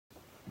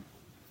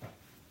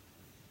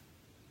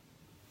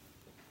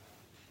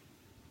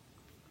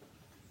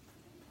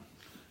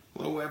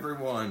Hello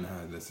everyone,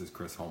 this is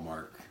Chris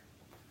Hallmark,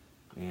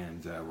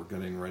 and we're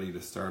getting ready to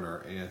start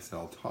our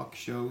ASL Talk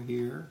Show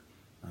here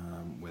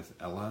with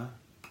Ella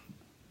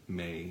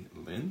Mae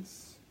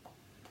Lentz.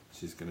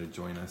 She's going to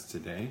join us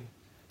today,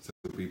 so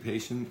be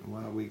patient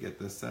while we get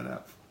this set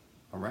up.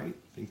 All right,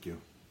 thank you.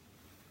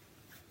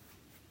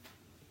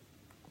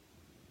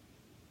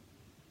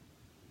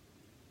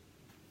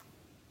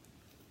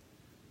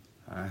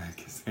 Hi,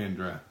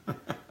 Cassandra.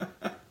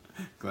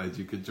 Glad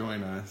you could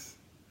join us.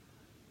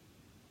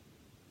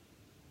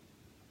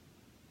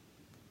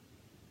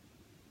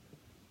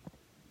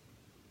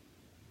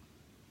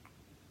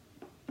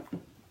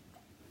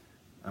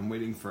 I'm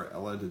waiting for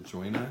Ella to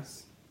join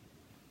us.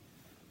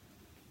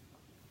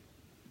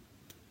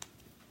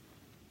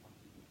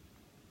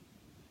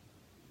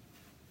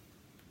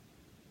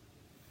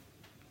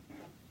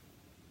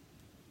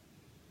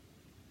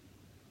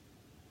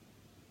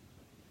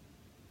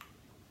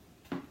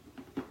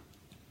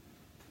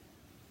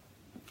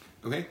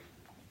 Okay,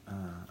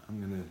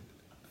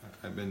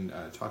 I've been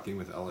talking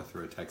with Ella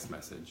through a text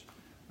message,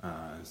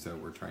 so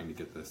we're trying to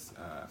get this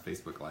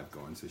Facebook Live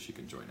going so she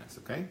can join us,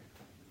 okay?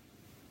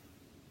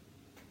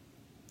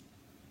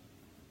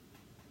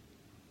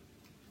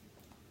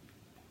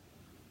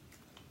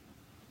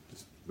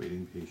 Just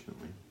waiting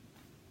patiently.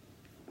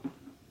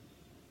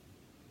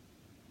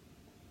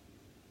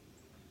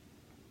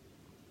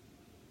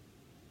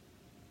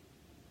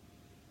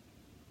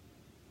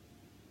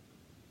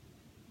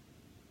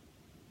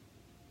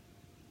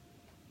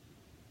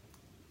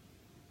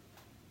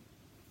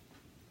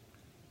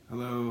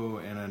 Hello,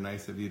 Anna.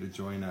 Nice of you to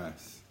join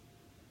us.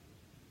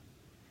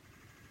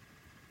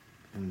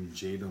 And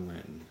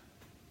Jadalyn.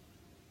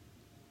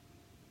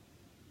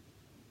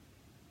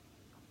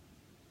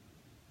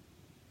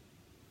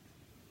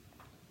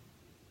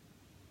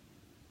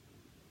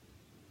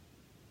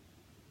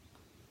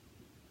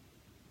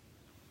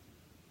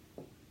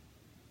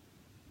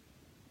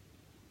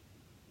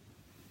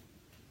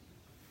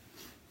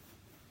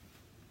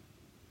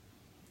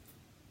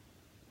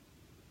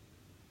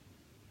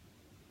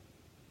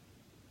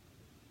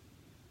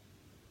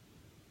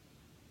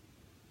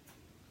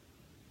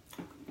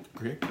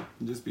 Okay,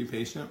 just be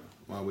patient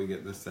while we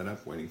get this set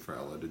up, waiting for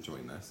Ella to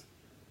join us.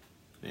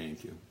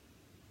 Thank you.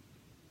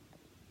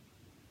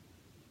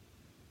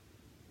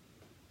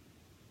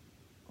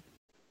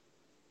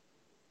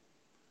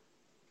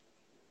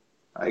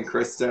 Hi,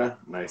 Krista.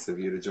 Nice of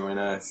you to join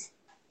us.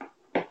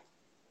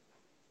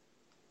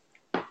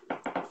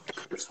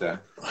 Krista.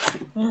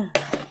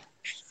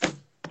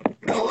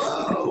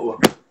 Hello.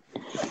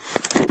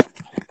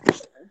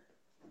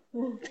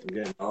 I'm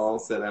getting all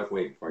set up,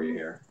 waiting for you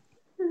here.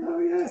 Oh,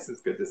 yes,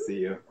 it's good to see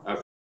you.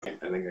 Okay,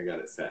 I think I got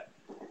it set.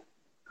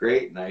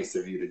 Great, nice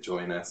of you to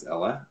join us,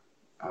 Ella.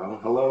 Oh,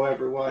 hello,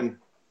 everyone.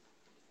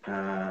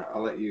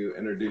 I'll let you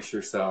introduce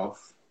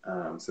yourself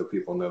so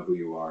people know who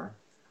you are.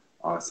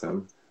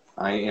 Awesome.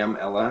 I am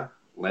Ella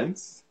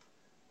Lentz.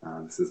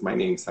 This is my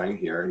name sign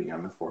here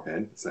on the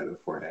forehead, side of the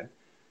forehead.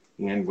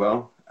 And,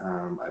 well,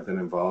 I've been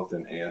involved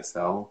in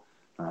ASL,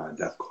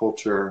 deaf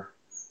culture,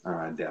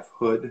 deaf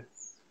hood,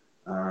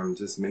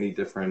 just many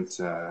different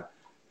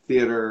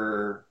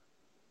theater,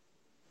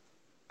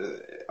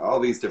 all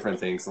these different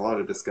things, a lot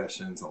of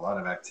discussions, a lot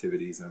of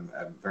activities.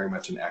 I'm very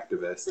much an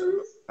activist, I'm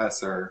a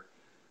professor,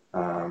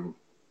 a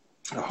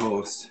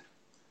host.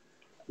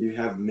 You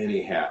have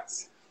many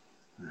hats,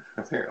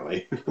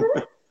 apparently.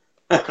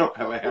 I don't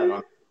have a hat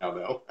on now,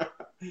 though.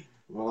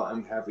 Well,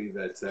 I'm happy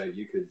that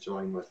you could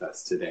join with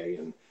us today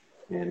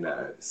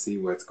and see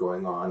what's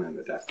going on, and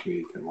the deaf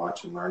community can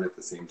watch and learn at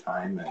the same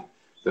time. And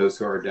those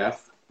who are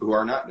deaf, who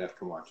are not deaf,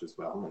 can watch as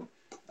well and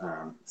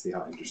see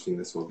how interesting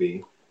this will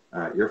be.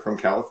 You're from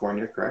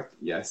California, correct?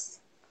 Yes,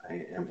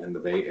 I am in the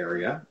Bay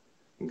Area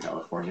in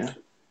California.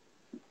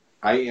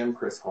 I am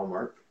Chris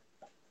Hallmark,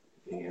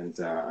 and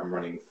I'm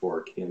running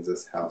for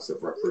Kansas House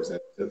of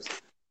Representatives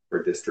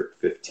for District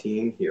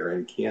 15 here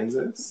in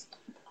Kansas,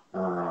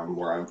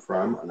 where I'm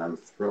from, and I'm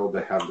thrilled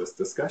to have this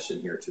discussion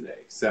here today.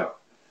 So,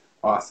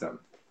 awesome.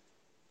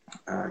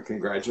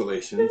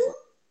 Congratulations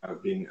on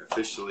being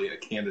officially a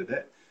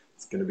candidate.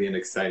 It's going to be an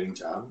exciting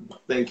job.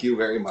 Thank you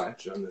very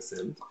much on this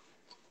end.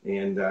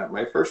 And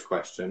my first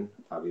question,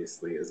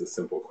 obviously, is a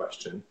simple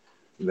question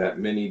that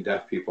many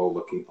deaf people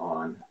looking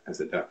on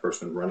as a deaf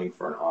person running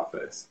for an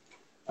office.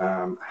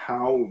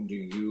 How do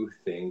you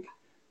think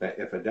that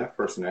if a deaf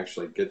person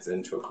actually gets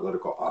into a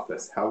political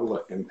office, how will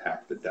it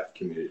impact the deaf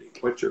community?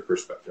 What's your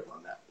perspective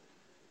on that?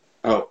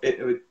 Oh,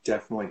 it would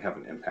definitely have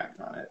an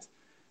impact on it.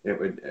 It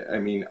would, I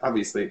mean,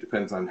 obviously it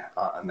depends on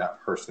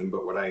that person,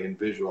 but what I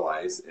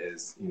visualize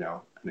is,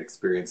 an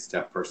experienced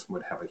deaf person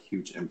would have a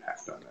huge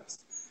impact on this.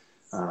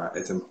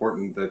 It's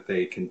important that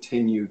they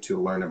continue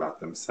to learn about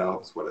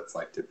themselves, what it's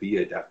like to be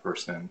a deaf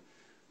person,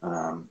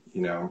 and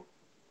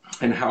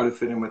how to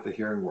fit in with the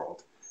hearing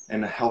world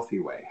in a healthy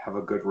way, have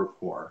a good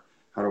rapport,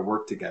 how to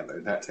work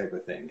together, that type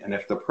of thing. And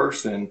if the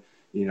person,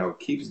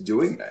 keeps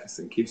doing this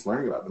and keeps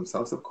learning about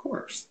themselves, of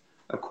course,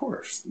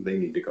 they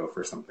need to go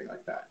for something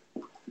like that.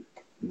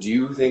 Do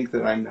you think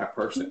that I'm that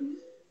person?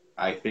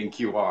 I think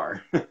you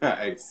are.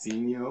 I've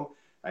seen you.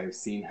 I've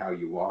seen how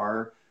you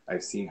are.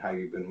 I've seen how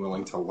you've been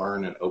willing to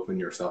learn and open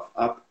yourself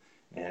up,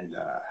 and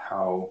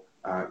how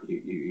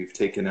you've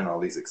taken in all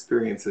these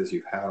experiences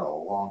you've had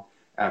all along.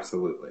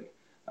 Absolutely.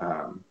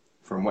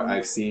 From what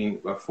I've seen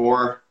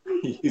before,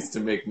 it used to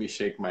make me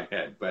shake my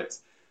head. But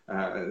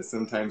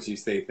sometimes you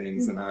say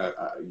things, and I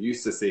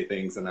used to say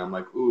things, and I'm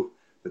like, ooh,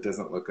 that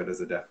doesn't look good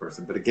as a deaf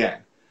person. But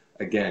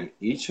again,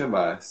 each of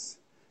us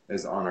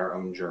is on our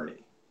own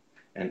journey.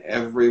 And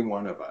every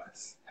one of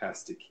us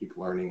has to keep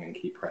learning and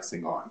keep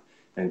pressing on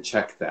and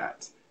check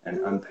that and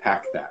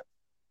unpack that.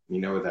 You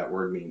know what that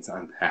word means,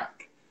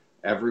 unpack.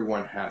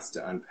 Everyone has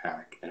to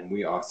unpack, and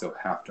we also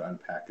have to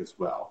unpack as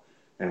well.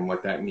 And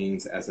what that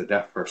means as a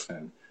deaf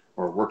person,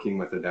 or working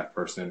with a deaf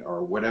person,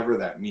 or whatever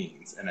that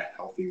means, in a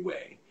healthy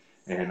way.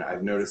 And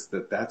I've noticed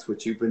that that's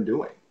what you've been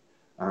doing.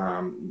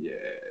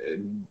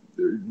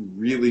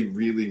 Really,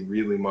 really,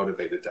 really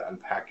motivated to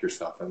unpack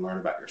yourself and learn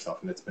about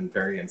yourself. And it's been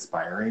very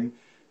inspiring,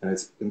 and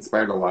it's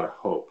inspired a lot of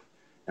hope.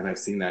 And I've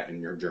seen that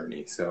in your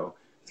journey. So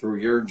through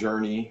your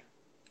journey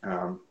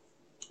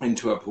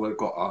into a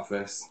political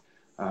office,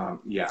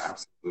 yeah,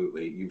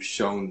 absolutely. You've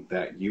shown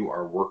that you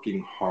are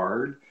working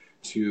hard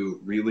to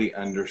really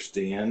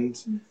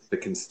understand the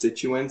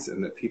constituents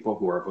and the people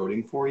who are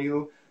voting for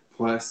you.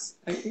 Plus,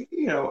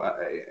 you know,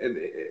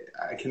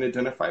 I can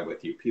identify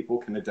with you. People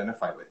can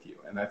identify with you.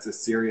 And that's a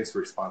serious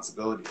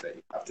responsibility that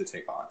you have to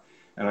take on.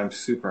 And I'm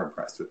super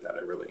impressed with that. I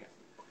really am.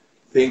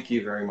 Thank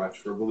you very much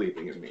for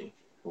believing in me.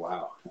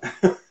 Wow.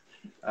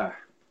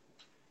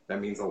 That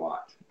means a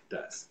lot. It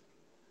does.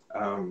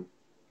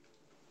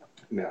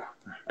 Now,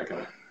 I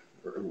gotta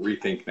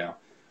rethink now.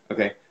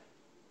 Okay.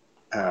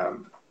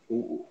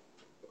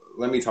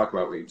 Let me talk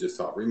about what you just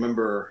saw.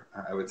 Remember,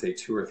 I would say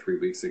 2 or 3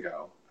 weeks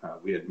ago,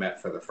 we had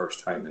met for the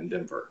first time in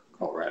Denver,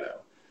 Colorado,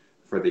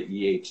 for the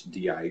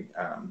EHDI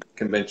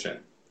convention,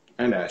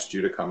 and asked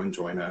you to come and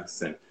join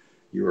us. And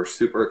you were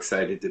super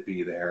excited to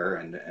be there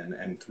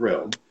and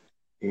thrilled.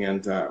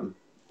 And,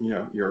 you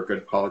know, you're a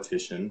good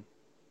politician.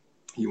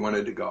 You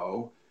wanted to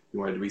go. You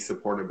wanted to be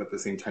supportive, but at the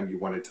same time, you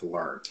wanted to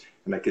learn.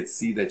 And I could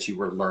see that you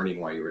were learning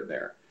while you were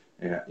there.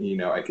 And, you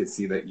know, I could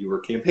see that you were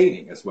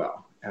campaigning as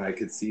well. And I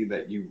could see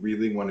that you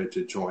really wanted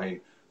to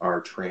join our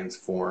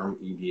Transform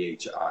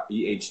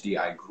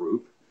EHDI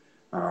group.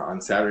 On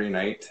Saturday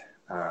night,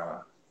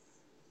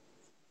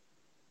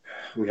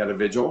 we had a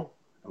vigil.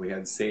 We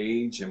had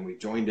Sage, and we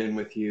joined in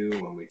with you,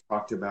 and we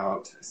talked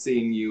about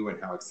seeing you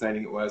and how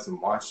exciting it was, and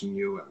watching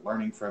you and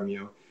learning from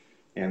you.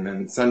 And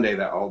then Sunday,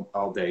 that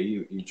all day,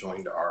 you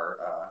joined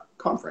our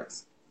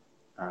conference.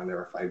 There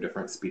were 5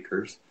 different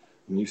speakers,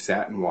 and you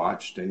sat and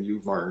watched, and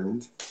you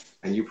learned,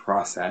 and you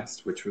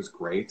processed, which was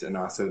great. And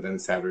also then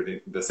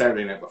the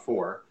Saturday night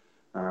before,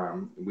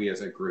 we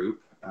as a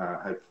group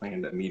had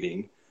planned a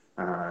meeting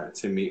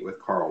to meet with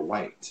Carl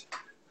White,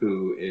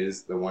 who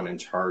is the one in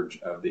charge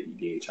of the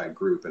EDHI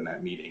group in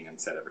that meeting, and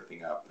set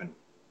everything up. And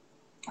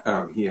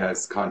he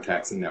has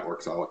contacts and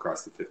networks all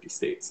across the 50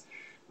 states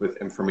with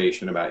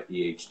information about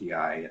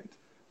EHDI and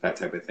that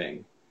type of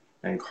thing.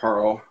 And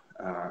Carl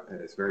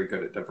is very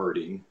good at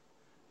diverting.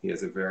 He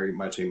has very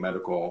much a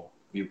medical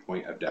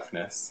viewpoint of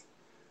deafness,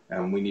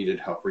 and we needed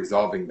help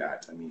resolving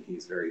that. I mean,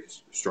 he's very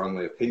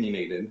strongly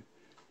opinionated,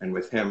 and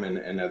with him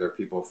and other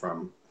people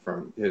from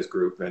his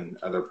group and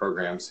other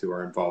programs who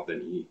are involved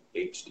in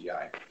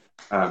EHDI.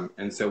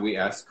 And so we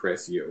asked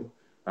Chris,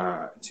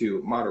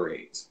 to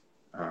moderate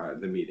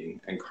the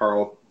meeting, and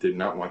Carl did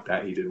not want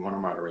that. He didn't want a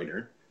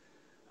moderator.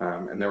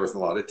 And there was a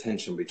lot of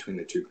tension between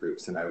the two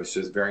groups, and I was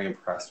just very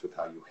impressed with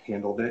how you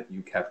handled it.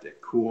 You kept it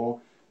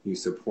cool. You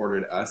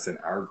supported us and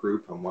our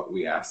group and what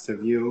we asked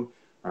of you.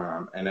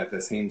 And at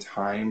the same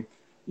time,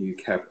 you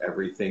kept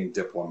everything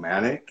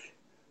diplomatic.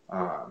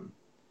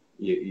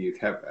 You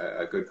kept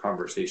a good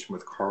conversation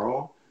with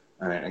Carl,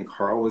 and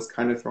Carl was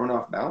kind of thrown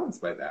off balance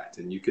by that.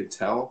 And you could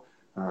tell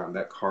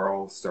that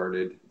Carl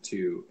started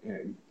to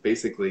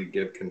basically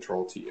give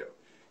control to you.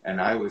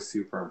 And I was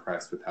super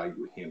impressed with how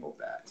you handled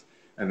that.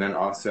 And then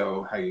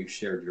also how you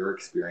shared your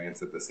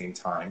experience at the same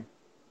time,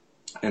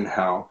 and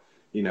how,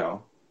 you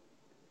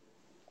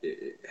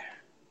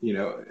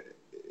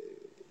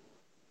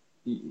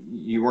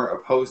weren't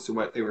opposed to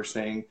what they were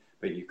saying,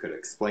 but you could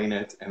explain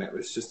it. And it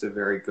was just a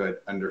very good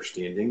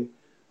understanding.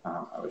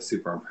 I was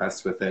super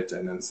impressed with it.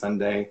 And then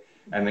Sunday,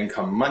 and then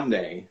come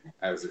Monday,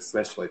 I was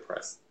especially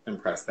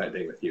impressed that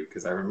day with you,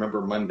 because I remember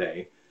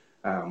Monday,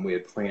 we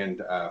had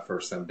planned for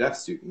some deaf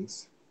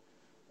students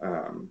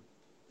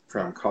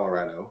from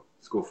Colorado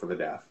School for the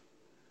Deaf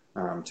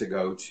to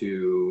go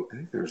to, I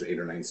think there was 8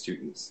 or 9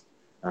 students,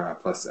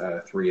 plus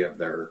 3 of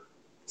their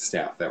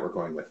staff that were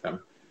going with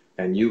them.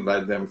 And you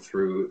led them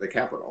through the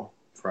Capitol,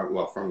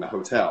 from the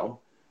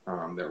hotel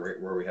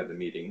where we had the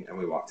meeting, and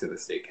we walked to the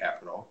state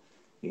Capitol.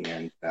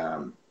 And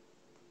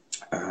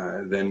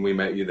then we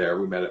met you there.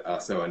 We met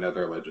also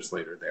another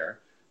legislator there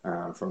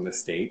from the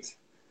state.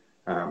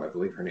 I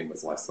believe her name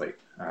was Leslie.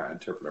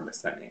 Interpreter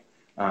missed that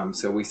name.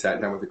 So we sat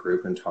down with the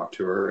group and talked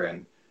to her.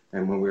 And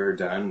when we were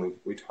done,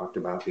 we talked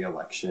about the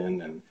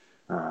election, and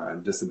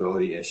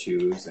disability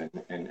issues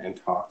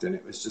and talked, and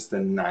it was just a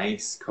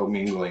nice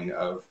commingling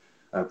of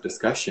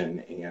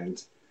discussion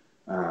and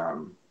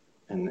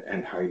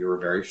how you were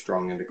very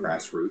strong in the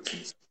grassroots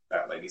and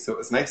that lady. So it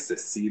was nice to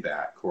see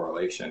that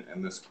correlation.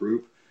 And this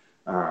group,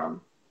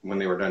 when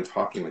they were done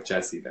talking with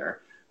Jesse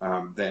there,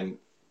 then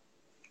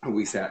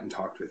we sat and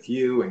talked with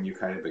you, and you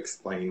kind of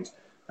explained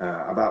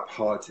about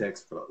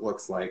politics, what it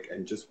looks like,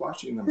 and just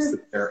watching them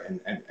sit there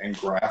and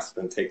grasp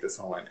and take this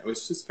all in. It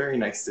was just very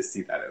nice to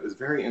see that. It was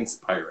very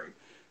inspiring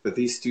that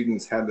these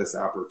students had this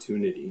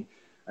opportunity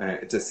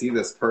to see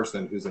this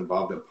person who's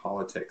involved in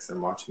politics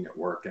and watching it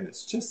work. And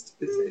it's just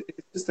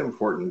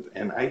important.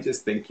 And I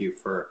just thank you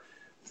for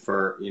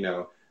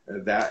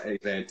that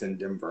event in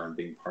Denver and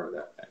being part of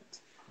that event.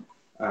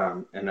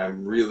 And I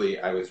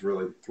was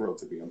really thrilled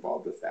to be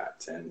involved with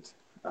that. And,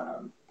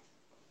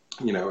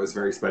 it was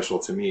very special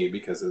to me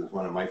because it was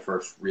one of my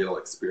first real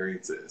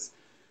experiences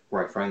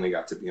where I finally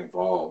got to be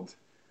involved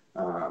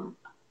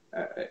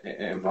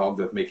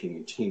with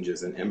making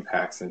changes and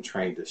impacts and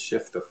trying to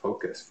shift the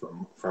focus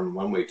from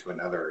one way to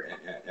another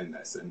in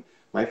this. And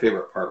my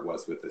favorite part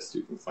was with the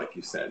students, like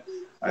you said.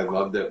 I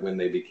loved it when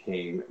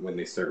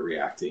they started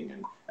reacting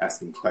and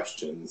asking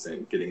questions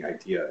and getting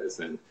ideas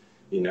and,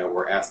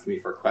 were asking me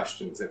for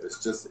questions. It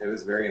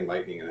was very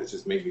enlightening, and it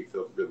just made me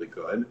feel really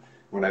good.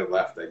 When I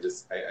left, I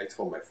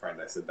told my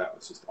friend, I said, that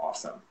was just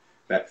awesome.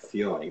 That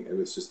feeling, it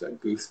was just a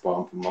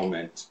goosebump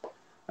moment,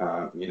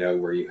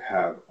 where you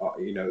have,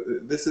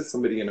 this is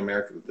somebody in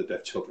America that the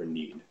deaf children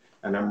need,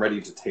 and I'm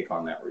ready to take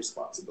on that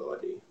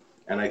responsibility.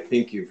 And I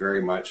thank you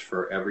very much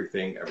for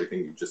everything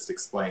you just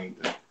explained,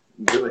 and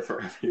really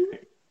for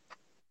everything.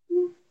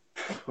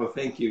 Well,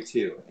 thank you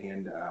too.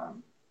 And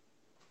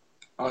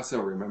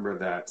also remember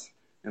that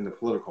in the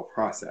political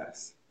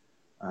process,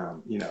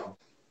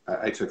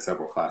 I took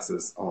several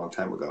classes a long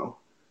time ago.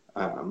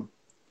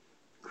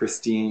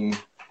 Christine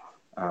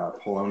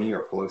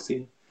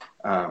Pelosi,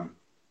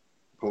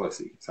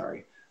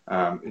 sorry.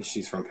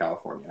 She's from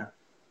California.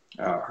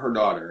 Her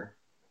daughter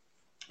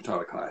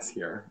taught a class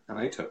here, and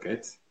I took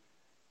it.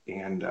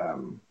 And I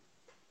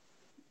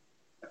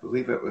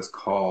believe it was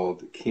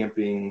called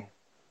Campaign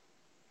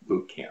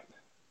Boot Camp,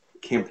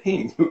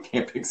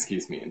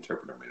 excuse me,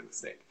 interpreter made a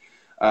mistake.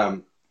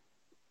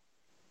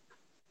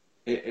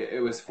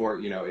 It was for,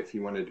 if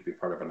you wanted to be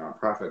part of a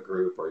nonprofit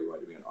group or you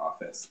wanted to be in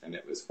office, and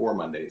it was 4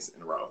 Mondays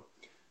in a row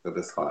that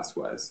this class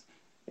was.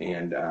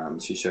 And I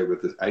shared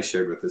with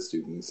the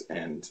students,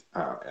 and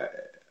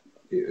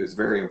it was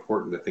very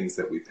important, the things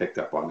that we picked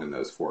up on in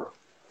those four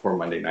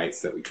Monday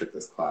nights that we took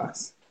this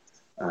class.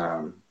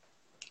 That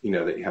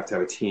you have to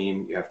have a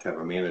team, you have to have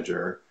a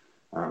manager,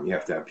 you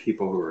have to have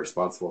people who are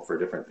responsible for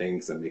different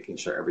things and making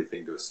sure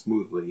everything goes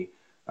smoothly.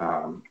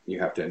 You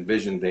have to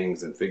envision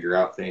things and figure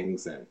out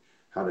things and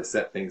how to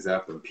set things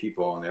up, and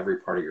people on every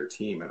part of your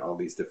team in all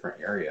these different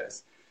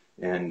areas.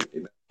 And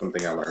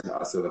something I learned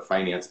also, the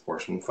finance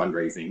portion,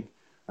 fundraising,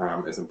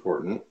 is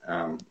important,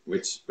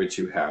 which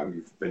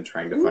you've been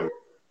trying to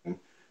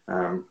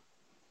fund.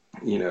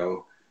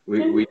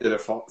 We did a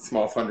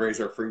small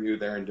fundraiser for you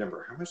there in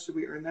Denver. How much did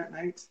we earn that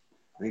night?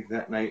 I think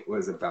that night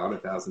was about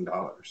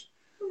 $1,000.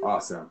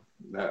 Awesome.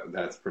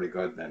 That's pretty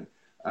good then.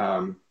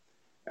 And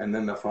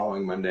then the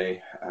following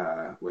Monday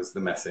was the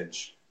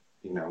message.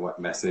 What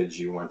message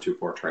you want to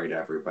portray to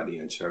everybody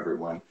and show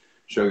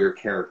your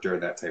character,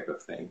 that type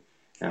of thing.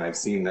 And I've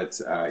seen that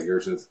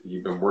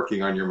you've been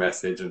working on your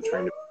message and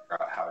trying to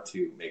figure out how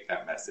to make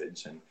that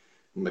message and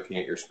looking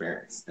at your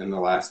experience. And the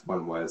last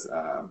one was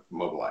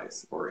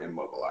mobilize or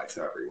immobilize,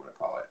 however you want to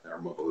call it, or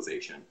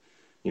mobilization.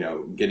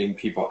 Getting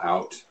people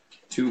out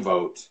to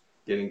vote,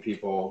 getting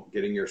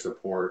your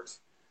support,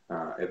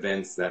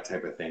 events, that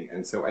type of thing.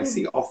 And so I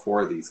see all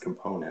 4 of these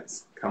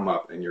components come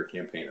up in your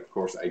campaign. Of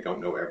course, I don't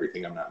know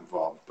everything, I'm not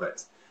involved,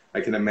 but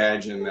I can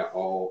imagine that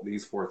all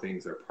these 4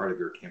 things are part of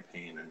your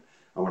campaign, and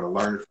I want to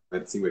learn from it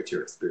and see what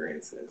your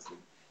experience is.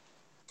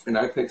 And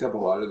I picked up a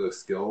lot of those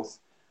skills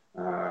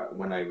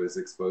when I was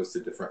exposed to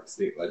different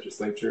state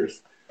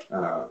legislatures,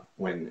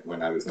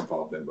 when I was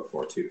involved in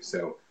before too.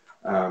 So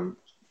one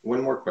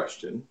more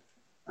question.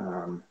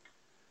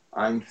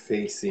 I'm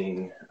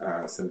facing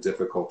some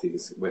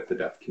difficulties with the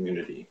deaf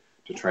community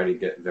to try to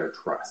get their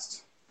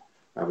trust.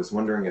 I was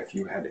wondering if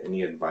you had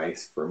any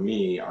advice for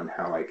me on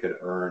how I could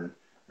earn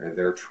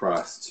their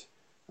trust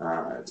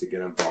to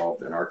get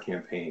involved in our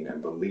campaign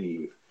and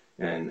believe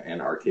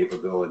in our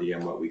capability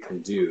and what we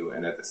can do,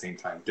 and at the same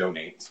time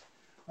donate.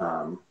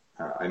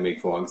 I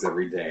make vlogs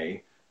every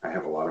day. I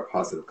have a lot of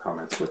positive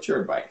comments. What's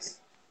your advice?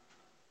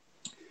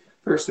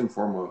 First and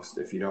foremost,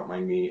 if you don't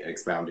mind me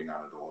expounding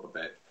on it a little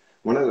bit,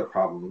 one of the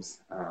problems,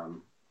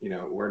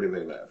 where do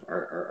they live?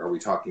 Are we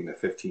talking the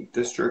 15th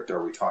district?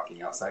 Are we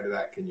talking outside of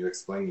that? Can you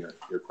explain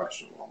your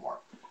question a little more?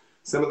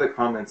 Some of the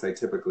comments I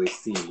typically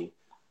see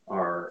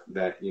are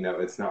that,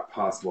 it's not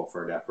possible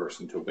for a deaf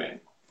person to win,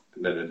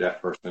 that a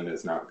deaf person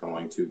is not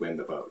going to win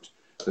the vote.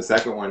 The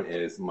second one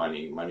is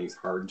money. Money's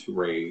hard to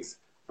raise.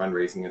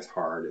 Fundraising is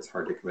hard. It's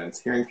hard to convince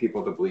hearing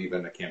people to believe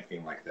in a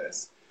campaign like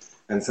this.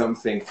 And some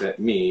think that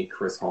me,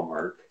 Chris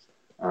Hallmark,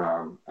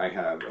 I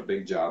have a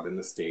big job in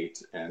the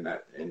state, and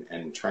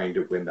trying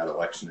to win that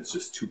election is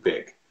just too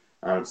big.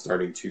 I'm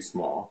starting too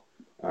small.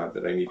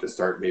 That I need to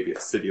start maybe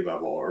at city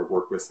level or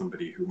work with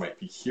somebody who might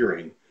be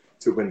hearing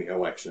to win the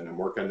election and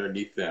work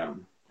underneath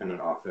them in an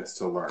office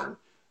to learn.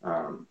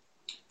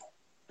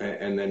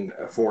 And then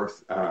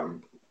fourth,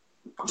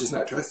 just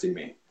not trusting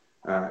me.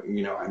 I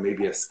may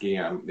be a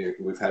scam.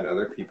 We've had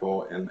other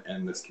people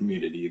in this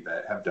community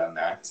that have done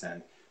that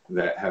and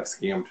that have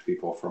scammed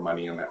people for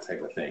money and that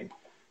type of thing.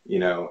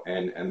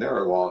 And there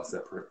are laws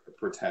that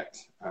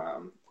protect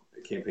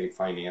campaign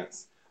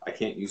finance. I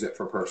can't use it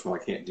for personal. I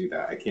can't do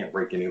that. I can't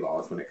break any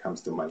laws when it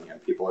comes to money.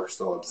 And people are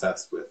still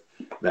obsessed with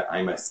that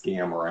I'm a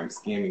scam or I'm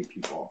scamming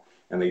people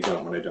and they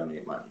don't want to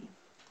donate money.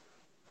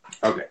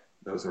 Okay,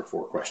 those are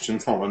 4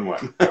 questions all in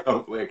one.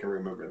 Hopefully I can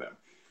remember them.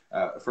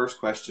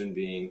 First question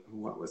being,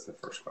 what was the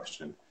first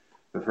question?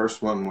 The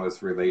first one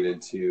was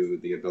related to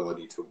the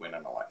ability to win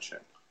an election.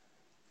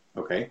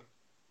 Okay,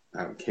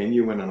 can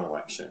you win an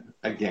election?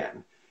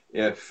 Again,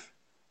 if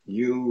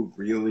you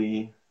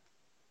really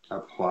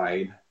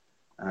applied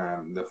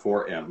the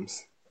 4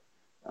 M's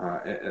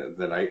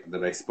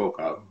that I spoke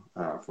of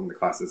from the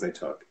classes I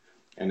took,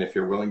 and if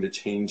you're willing to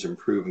change,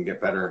 improve, and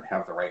get better and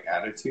have the right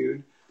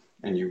attitude,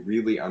 and you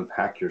really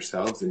unpack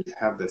yourselves and you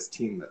have this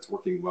team that's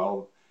working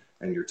well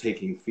and you're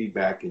taking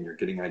feedback and you're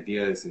getting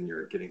ideas and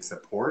you're getting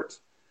support,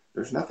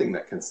 there's nothing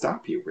that can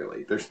stop you,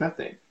 really. There's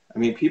nothing. I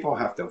mean, people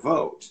have to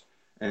vote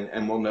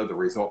and we'll know the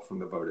result from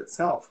the vote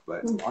itself.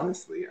 But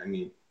honestly, I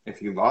mean,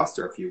 if you lost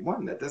or if you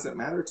won, that doesn't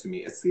matter to me.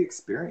 It's the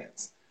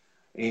experience.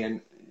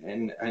 And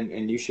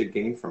you should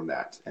gain from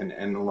that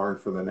and learn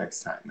for the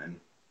next time. And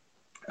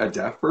a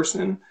deaf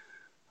person,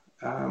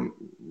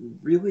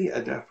 really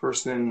a deaf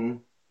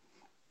person,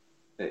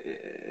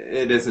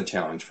 it is a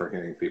challenge for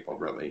hearing people,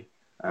 really.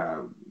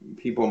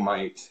 People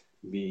might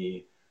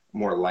be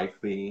more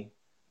likely,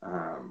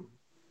 to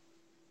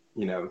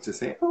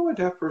say, oh, a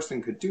deaf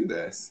person could do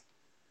this.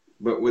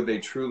 But would they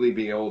truly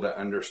be able to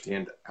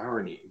understand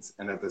our needs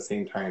and at the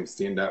same time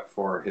stand up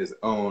for his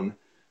own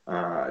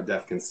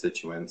deaf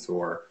constituents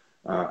or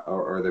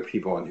the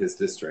people in his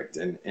district?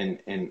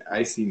 And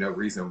I see no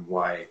reason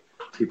why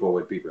people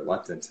would be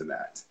reluctant to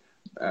that.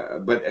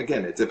 But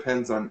again, it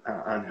depends on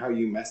how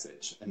you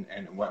message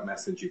and what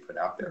message you put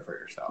out there for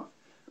yourself.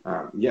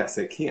 Yes,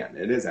 it can.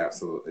 It is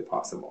absolutely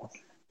possible.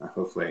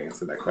 Hopefully I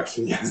answered that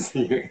question. Yes,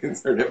 you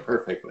answered it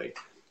perfectly.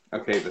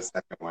 Okay, the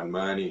second one,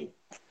 money.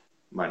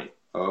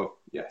 Oh,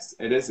 yes,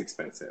 it is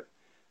expensive.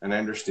 And I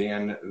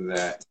understand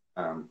that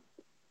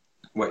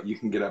what you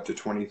can get up to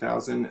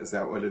 $20,000. Is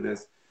that what it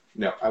is?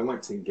 No, I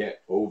want to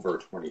get over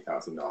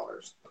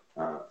 $20,000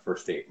 for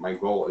state. My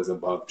goal is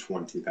above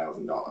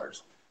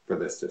 $20,000 for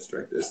this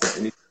district. Is there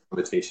any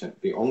limitation?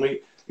 The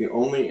only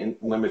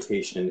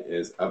limitation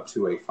is up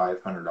to a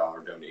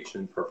 $500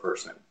 donation per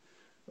person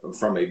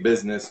from a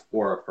business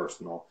or a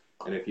personal.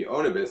 And if you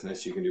own a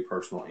business, you can do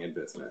personal and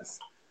business.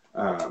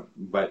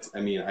 But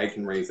I mean, I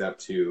can raise up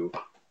to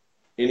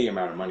any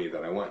amount of money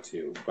that I want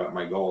to, but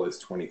my goal is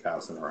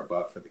 $20,000 or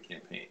above for the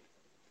campaign.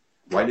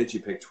 Why did you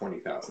pick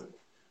 $20,000?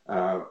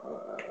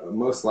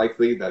 Most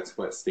likely, that's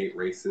what state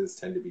races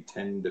tend to be,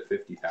 $10,000 to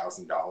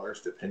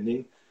 $50,000,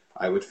 depending.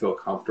 I would feel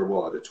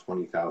comfortable at a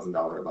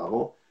 $20,000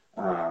 level.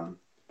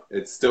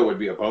 It still would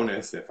be a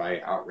bonus if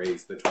I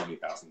outraised the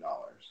 $20,000.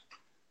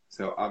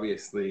 So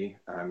obviously,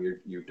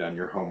 you've done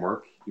your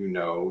homework.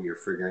 You're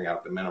figuring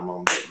out the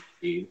minimum that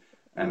you need.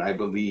 And I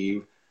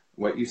believe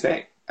what you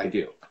say. I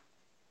do.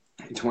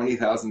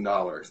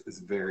 $20,000 is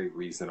very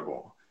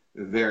reasonable,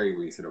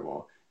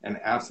 and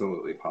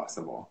absolutely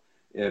possible.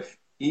 If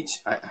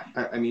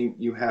I mean,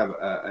 you have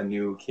a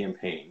new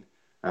campaign.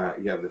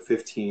 You have the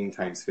 15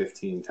 times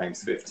 15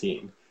 times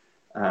 15,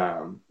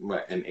 and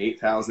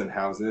 8,000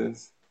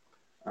 houses.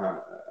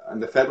 On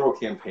the federal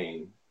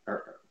campaign,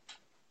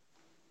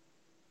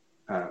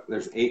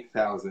 there's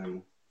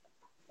 8,000.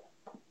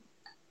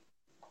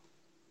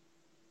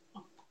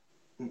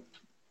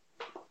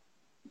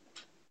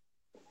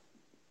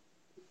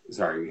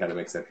 Sorry, we had a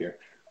mix up here.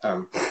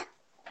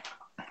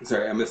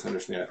 Sorry, I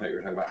misunderstood. I thought you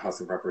were talking about House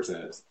of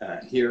Representatives.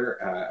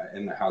 Here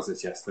in the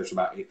houses, yes, there's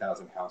about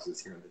 8,000 houses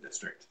here in the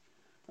district.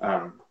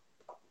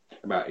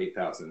 About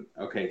 8,000.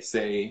 Okay,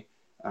 say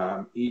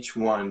each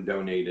one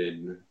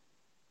donated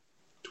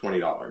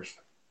 $20.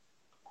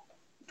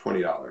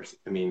 $20.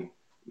 I mean,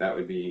 that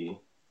would be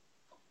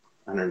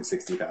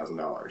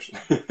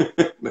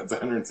 $160,000. That's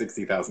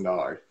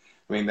 $160,000.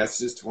 I mean, that's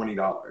just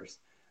 $20.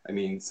 I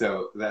mean,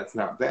 so that's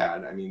not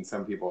bad. I mean,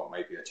 some people it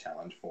might be a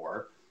challenge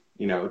for.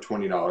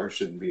 $20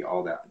 shouldn't be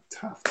all that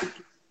tough.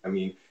 I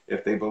mean,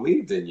 if they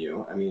believed in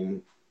you, I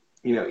mean,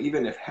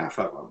 even if half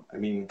of them, I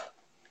mean,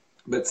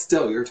 but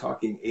still, you're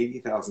talking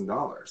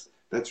 $80,000.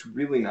 That's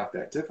really not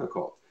that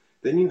difficult.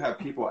 Then you have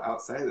people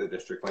outside of the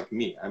district like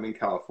me. I'm in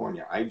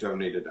California. I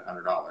donated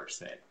 $100,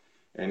 say.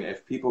 And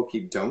if people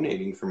keep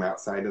donating from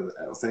outside of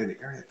the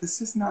area,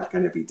 this is not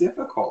going to be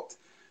difficult.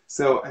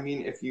 So, I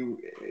mean, if you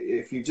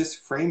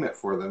just frame it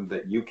for them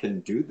that you can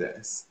do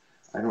this,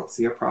 I don't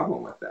see a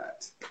problem with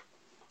that.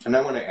 And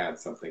I want to add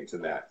something to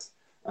that.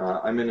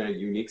 I'm in a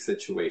unique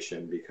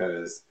situation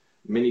because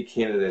many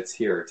candidates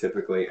here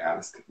typically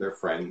ask their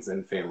friends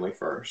and family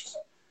first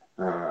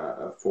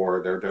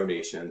for their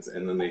donations,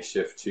 and then they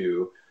shift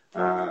to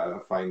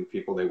find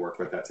people they work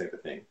with, that type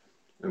of thing.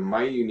 And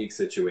my unique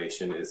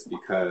situation is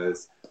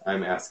because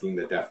I'm asking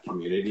the deaf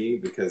community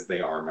because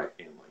they are my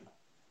family.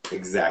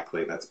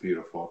 Exactly, that's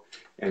beautiful.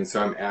 And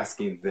so I'm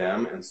asking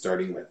them and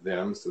starting with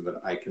them so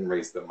that I can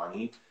raise the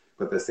money.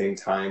 But at the same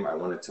time, I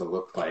want it to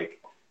look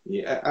like,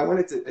 yeah, I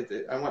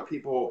want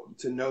people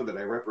to know that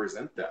I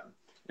represent them.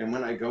 And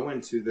when I go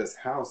into this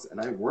house and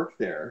I work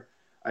there,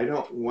 I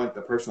don't want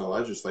the person in the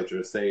legislature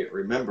to say,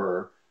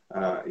 remember,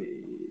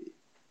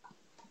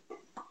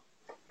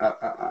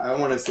 I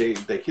want to say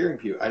the hearing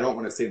people. I don't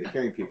want to say the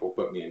hearing people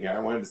put me in here. I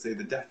wanted to say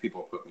the deaf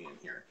people put me in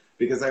here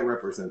because I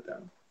represent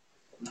them.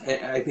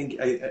 I think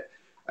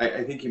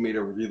you made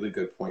a really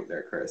good point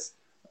there, Chris.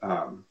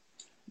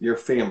 Your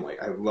family.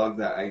 I love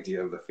that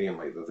idea of the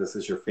family, that this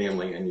is your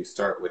family and you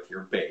start with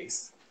your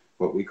base,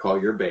 what we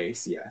call your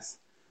base, yes.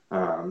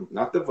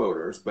 Not the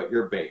voters, but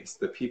your base,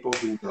 the people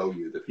who know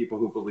you, the people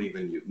who believe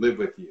in you, live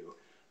with you,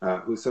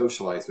 who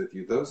socialize with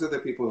you. Those are the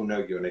people who know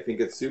you. And I think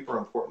it's super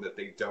important that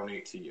they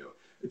donate to you.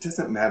 It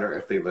doesn't matter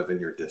if they live in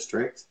your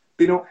district.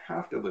 They don't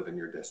have to live in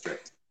your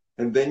district.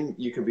 And then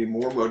you can be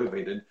more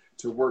motivated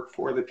to work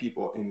for the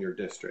people in your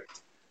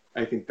district.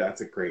 I think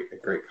that's a great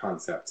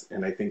concept,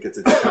 and I think it's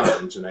a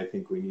challenge, and I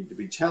think we need to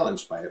be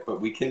challenged by it,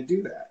 but we can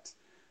do that.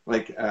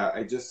 Like,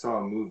 I just saw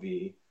a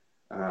movie,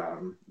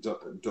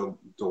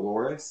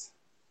 Dolores,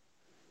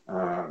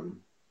 the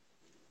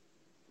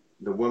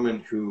woman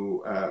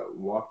who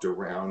walked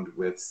around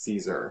with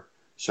Cesar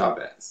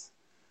Chavez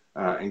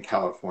in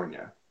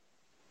California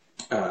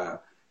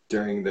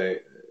during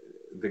the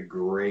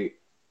great,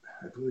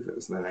 I believe it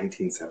was in the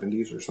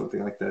 1970s or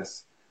something like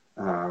this.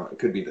 It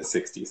could be the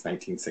 60s,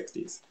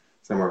 1960s,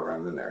 somewhere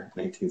around in there,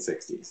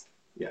 1960s.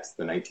 Yes,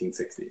 the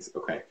 1960s,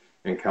 okay,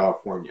 in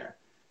California.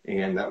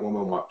 And that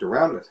woman walked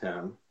around with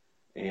him,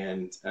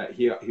 and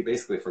he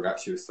basically forgot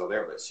she was still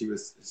there, but he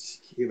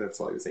lived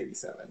till he was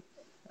 87.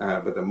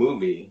 But the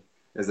movie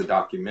is a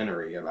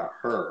documentary about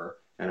her,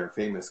 and her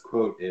famous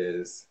quote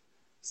is,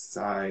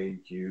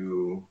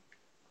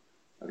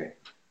 okay,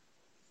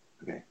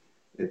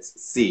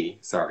 it's C,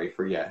 sorry,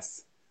 for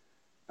yes.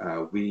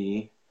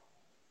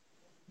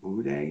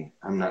 Ude,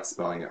 I'm not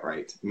spelling it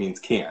right. It means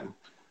can,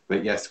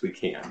 but yes, we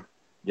can.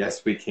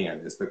 Yes, we can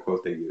is the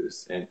quote they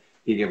use. And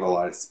he gave a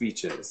lot of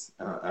speeches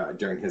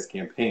during his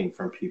campaign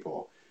from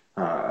people,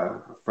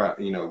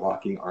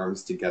 locking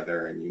arms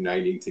together and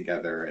uniting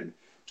together and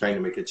trying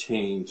to make a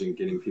change and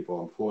getting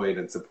people employed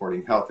and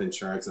supporting health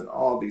insurance and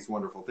all these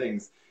wonderful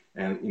things.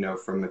 And,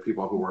 from the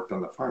people who worked on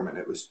the farm. And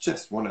it was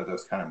just one of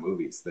those kind of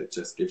movies that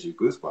just gives you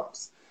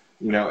goosebumps.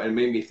 It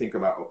made me think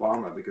about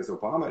Obama because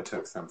Obama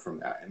took some from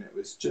that, and it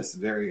was just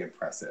very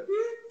impressive.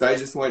 So I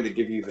just wanted to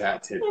give you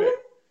that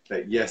tidbit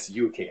that yes,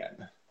 you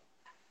can.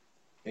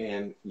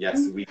 And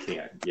yes, we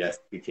can. Yes,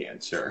 we can.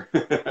 Sure.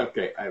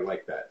 Okay, I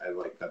like that. I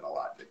like that a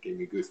lot. That gave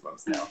me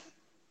goosebumps now.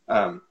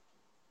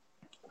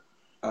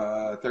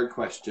 Third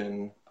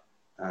question.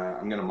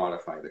 I'm going to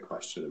modify the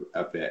question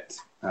a bit.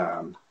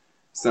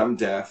 Some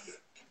deaf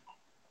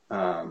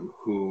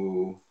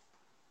who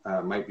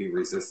might be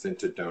resistant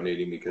to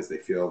donating because they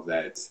feel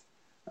that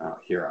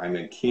here I'm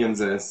in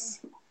Kansas,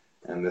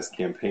 and this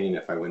campaign,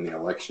 if I win the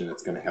election,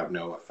 it's going to have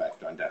no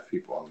effect on deaf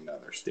people in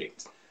another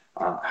state.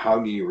 How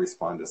do you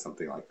respond to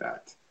something like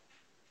that?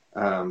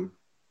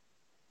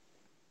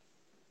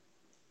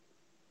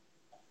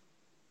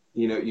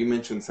 You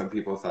mentioned some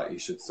people thought you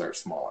should start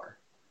smaller.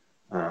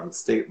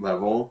 State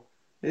level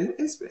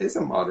is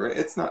a moderate.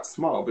 It's not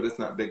small, but it's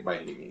not big by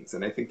any means.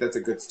 And I think that's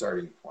a good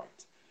starting point.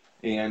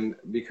 And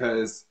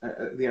because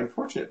the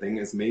unfortunate thing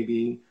is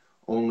maybe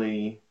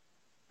only,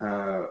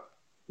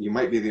 you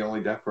might be the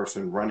only deaf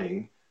person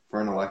running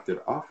for an elected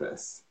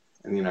office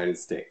in the United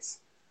States.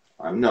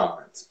 I'm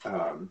not.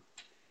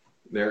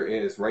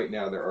 Right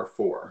now there are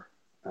 4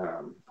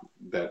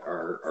 that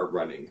are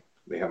running.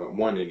 They haven't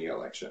won any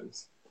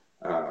elections,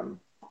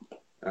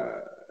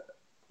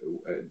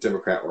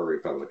 Democrat or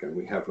Republican.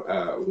 We have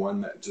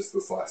one that just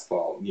this last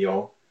fall,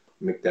 Neil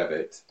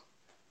McDevitt.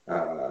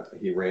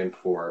 He ran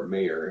for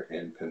mayor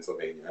in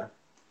Pennsylvania.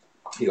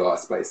 He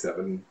lost by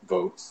 7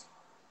 votes.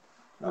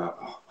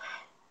 Wow.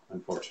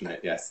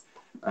 Unfortunate, yes.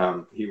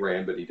 He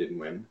ran, but he didn't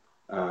win.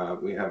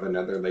 We have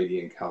another lady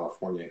in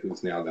California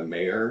who's now the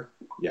mayor.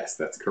 Yes,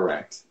 that's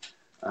correct.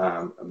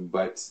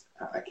 But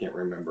I can't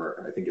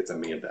remember. I think it's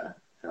Amanda.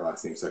 Her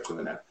last name starts with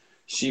an F.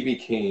 She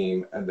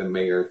became the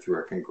mayor through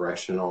a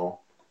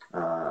congressional,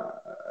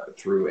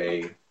 through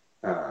a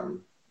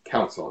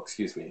council,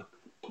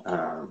 through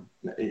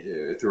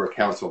a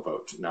council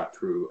vote, not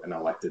through an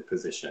elected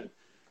position.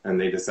 And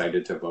they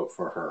decided to vote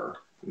for her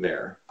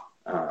there.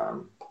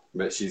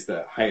 But she's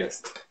the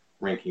highest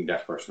ranking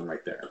deaf person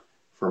right there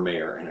for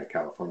mayor in a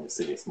California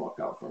city, a small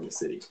California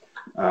city.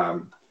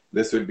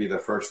 This would be the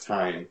first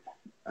time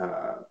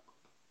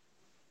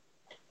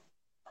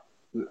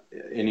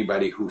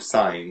anybody who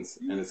signs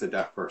and is a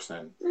deaf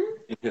person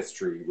in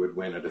history would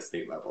win at a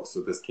state level.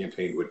 So this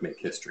campaign would make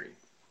history.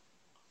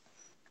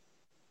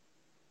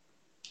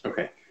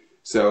 Okay,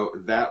 so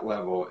that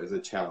level is a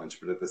challenge,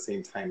 but at the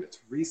same time, it's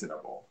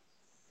reasonable.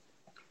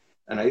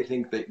 And I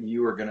think that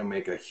you are going to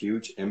make a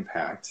huge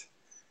impact.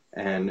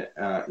 And,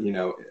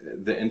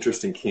 the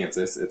interest in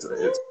Kansas, it's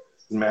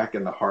smack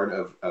in the heart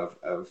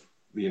of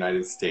the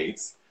United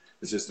States.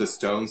 It's just a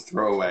stone's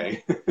throw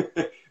away.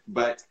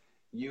 But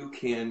you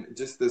can,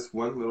 just this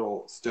one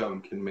little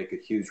stone can make a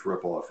huge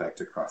ripple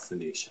effect across the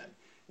nation.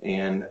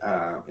 And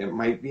it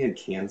might be in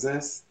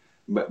Kansas,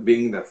 but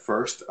being the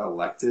first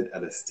elected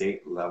at a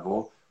state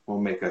level will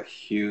make a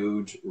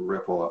huge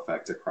ripple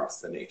effect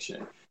across the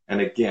nation.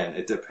 And again,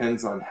 it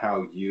depends on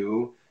how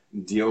you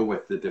deal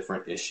with the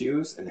different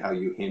issues and how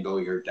you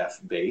handle your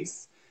deaf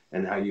base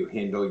and how you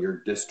handle your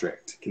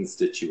district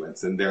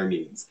constituents and their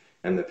needs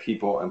and the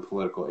people and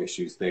political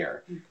issues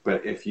there.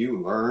 But if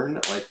you learn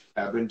like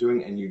I've been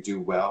doing and you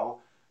do well,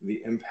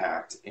 the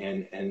impact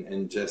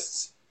and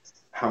just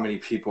how many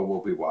people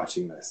will be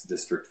watching this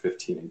District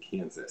 15 in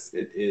Kansas.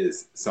 It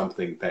is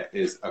something that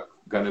is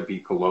going to be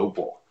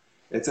global.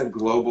 It's a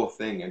global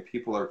thing, and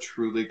people are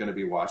truly going to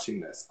be watching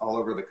this all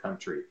over the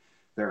country.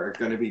 There are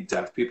going to be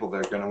deaf people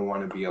that are going to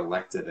want to be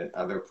elected in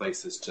other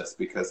places just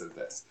because of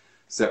this.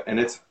 So, and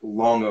it's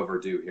long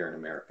overdue here in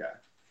America.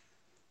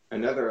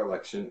 Another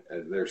election,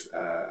 there's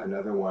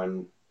another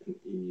one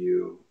in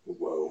EU.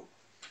 Whoa.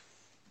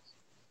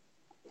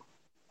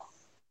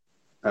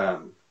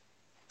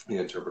 The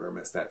interpreter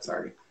missed that,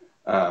 sorry.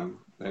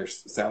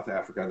 There's South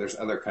Africa. There's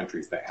other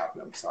countries that have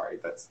them, sorry.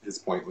 That's his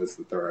point, was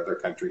that there are other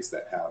countries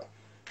that have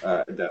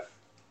deaf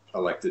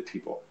elected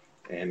people.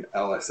 And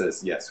Ella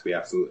says, yes, we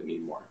absolutely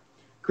need more.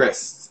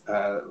 Chris,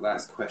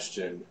 last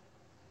question.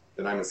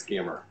 Then I'm a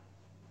scammer.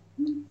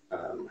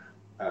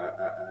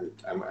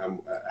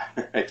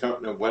 I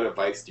don't know, what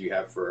advice do you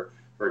have for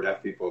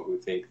deaf people who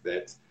think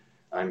that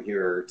I'm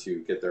here to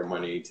get their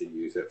money to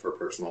use it for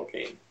personal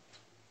gain?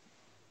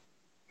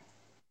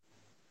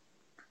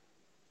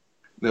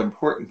 The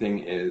important thing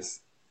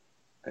is,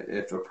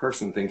 if a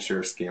person thinks you're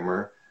a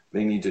scammer,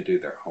 they need to do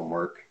their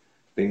homework.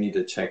 They need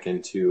to check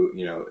into,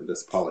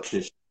 this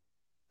politician,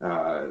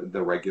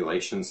 the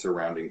regulations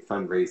surrounding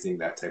fundraising,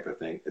 that type of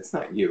thing. It's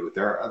not you.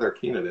 There are other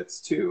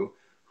candidates too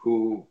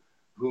who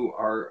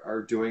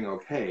are doing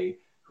okay,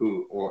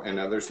 and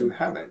others who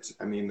haven't.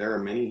 I mean, there are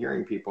many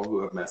hearing people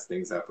who have messed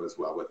things up as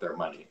well with their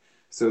money.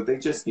 So they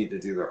just need to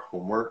do their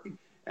homework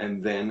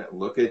and then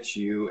look at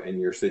you and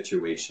your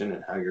situation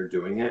and how you're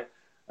doing it.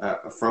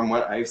 From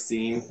what I've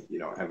seen, you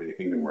don't have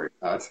anything to worry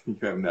about. You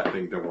have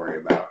nothing to worry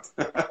about.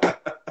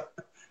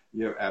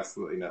 You have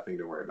absolutely nothing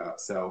to worry about.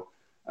 So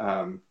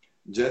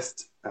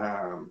just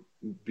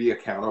be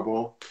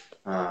accountable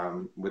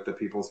with the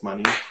people's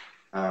money.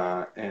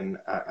 And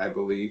I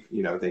believe,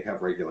 they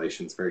have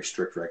regulations, very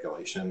strict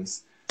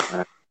regulations,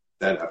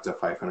 that up to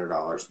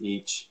 $500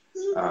 each,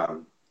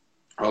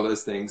 all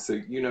those things. So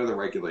the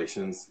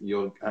regulations,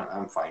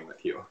 I'm fine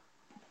with you.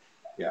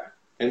 Yeah.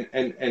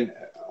 And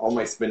all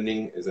my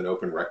spending is an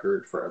open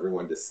record for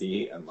everyone to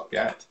see and look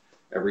at.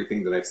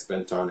 Everything that I've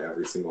spent on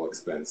every single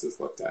expense is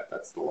looked at.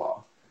 That's the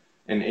law.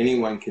 And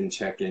anyone can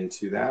check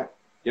into that.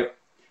 Yep.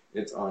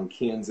 It's on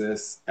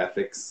Kansas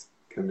Ethics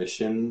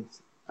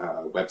Commission's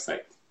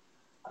website.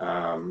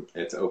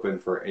 It's open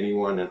for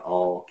anyone and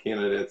all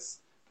candidates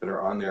that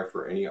are on there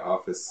for any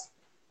office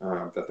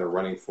that they're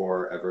running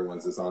for.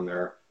 Everyone's is on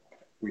there.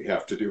 We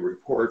have to do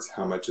reports,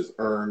 how much is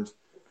earned,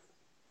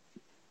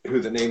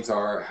 who the names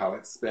are, how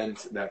it's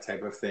spent, that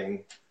type of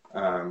thing.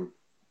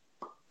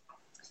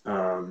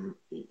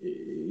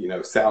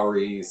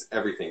 Salaries,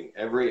 everything,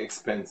 every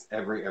expense,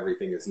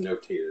 everything is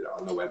notated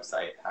on the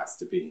website. Has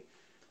to be.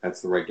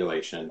 That's the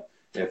regulation.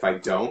 If I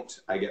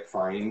don't, I get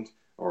fined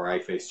or I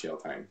face jail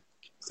time.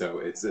 So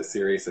it's a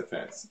serious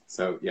offense.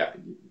 So yeah,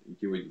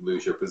 you would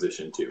lose your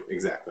position too.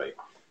 Exactly.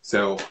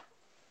 So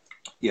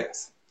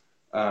yes.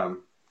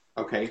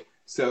 Okay.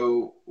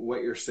 So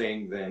what you're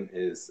saying then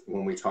is,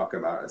 when we talk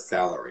about a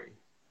salary,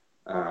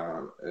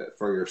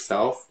 for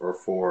yourself or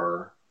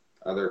for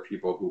other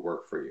people who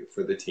work for you,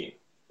 for the team.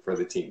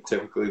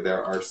 Typically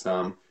there are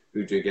some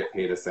who do get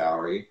paid a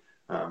salary.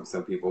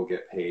 Some people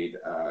get paid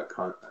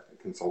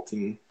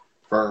consulting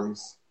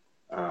firms,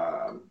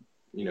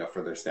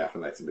 for their staff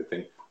and that type of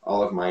thing.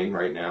 All of mine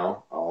right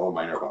now, all of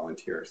mine are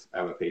volunteers. I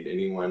haven't paid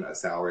anyone a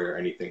salary or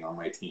anything on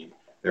my team.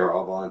 They're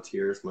all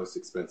volunteers. Most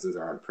expenses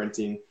are on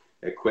printing,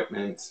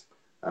 equipment,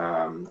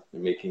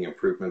 making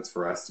improvements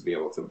for us to be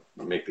able to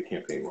make the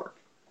campaign work.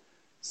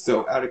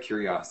 So out of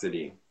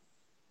curiosity,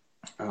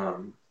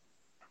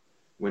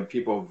 when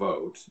people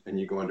vote and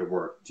you go into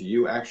work, do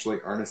you actually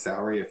earn a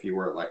salary if you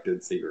were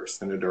elected, say you're a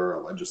senator or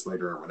a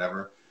legislator or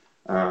whatever,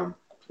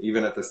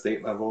 even at the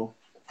state level?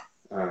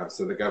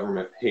 So the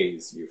government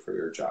pays you for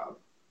your job.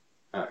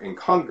 In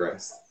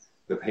Congress,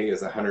 the pay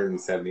is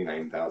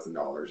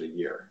 $179,000 a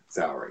year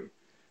salary.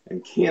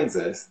 In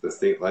Kansas, the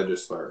state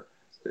legislature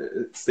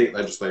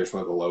is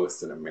one of the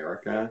lowest in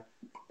America.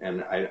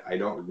 And I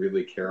don't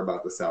really care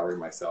about the salary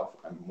myself.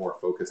 I'm more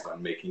focused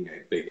on making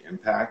a big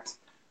impact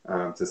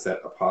to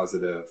set a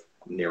positive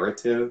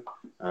narrative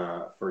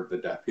for the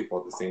deaf people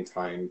at the same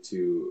time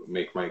to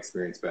make my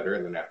experience better.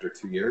 And then after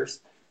 2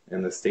 years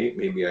in the state,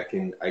 maybe I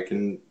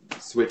can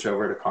switch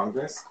over to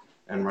Congress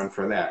and run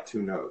for that.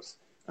 Who knows?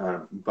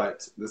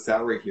 But the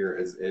salary here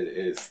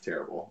is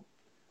terrible.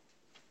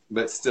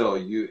 But still,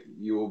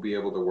 you will be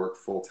able to work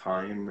full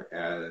time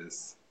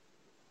as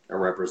a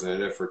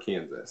representative for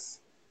Kansas.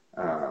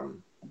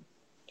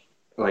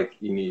 Like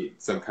you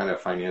need some kind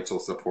of financial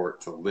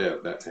support to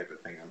live, that type of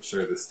thing. I'm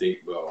sure the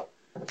state will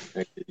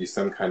give you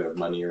some kind of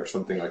money or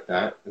something like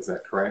that. Is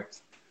that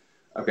correct?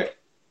 Okay.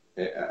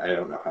 I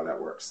don't know how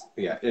that works.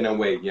 Yeah, in a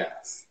way,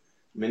 yes.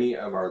 Many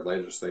of our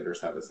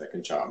legislators have a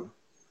second job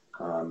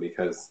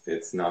because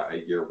it's not a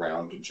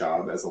year-round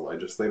job as a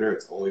legislator.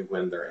 It's only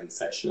when they're in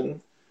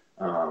session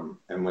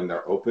and when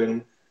they're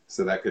open.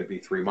 So that could be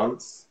 3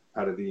 months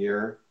out of the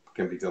year. It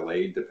can be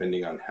delayed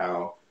depending on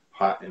how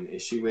hot an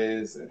issue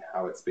is and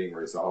how it's being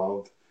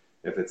resolved,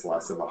 if it's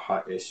less of a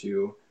hot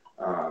issue.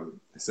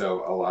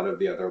 So a lot of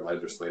the other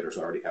legislators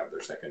already have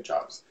their second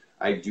jobs.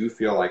 I do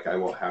feel like I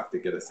will have to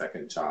get a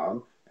second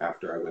job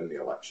after I win the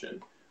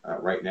election.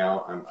 Right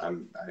now,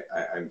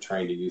 I'm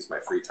trying to use my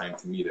free time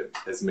to meet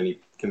as many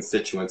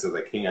constituents as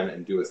I can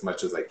and do as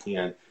much as I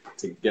can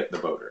to get the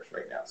voters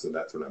right now. So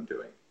that's what I'm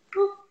doing.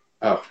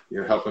 Oh,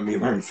 you're helping me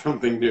learn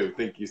something new.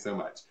 Thank you so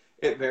much.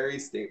 It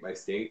varies state by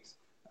state,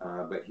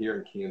 but here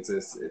in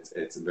Kansas,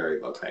 it's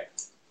very low pay.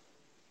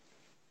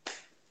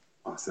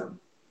 Awesome.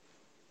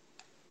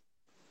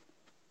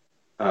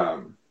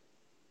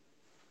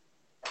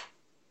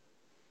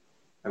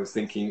 I was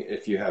thinking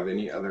if you have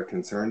any other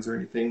concerns or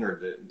anything,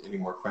 or any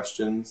more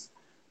questions.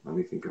 Let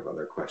me think of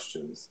other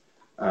questions.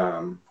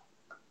 I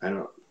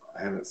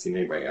haven't seen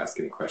anybody ask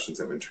any questions.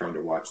 I've been trying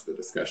to watch the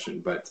discussion,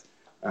 but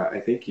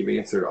I think you've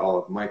answered all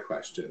of my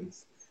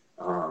questions.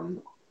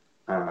 I'm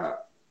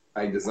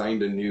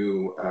designing a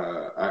new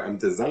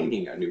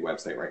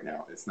website right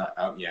now. It's not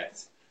out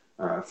yet.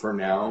 For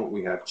now,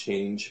 we have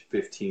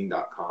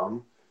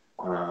change15.com.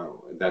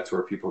 That's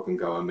where people can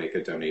go and make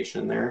a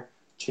donation there.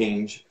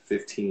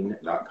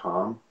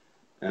 Change15.com.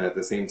 And at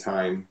the same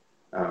time,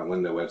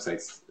 when the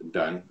website's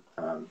done,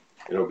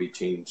 it'll be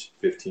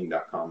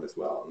change15.com as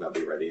well. And they'll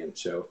be ready and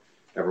show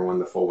everyone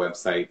the full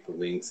website, the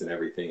links and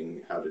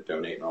everything, how to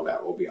donate and all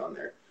that will be on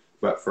there.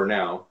 But for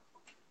now,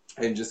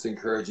 I'm just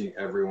encouraging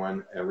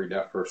everyone, every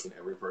deaf person,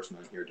 every person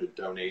on here to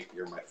donate.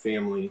 You're my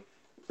family.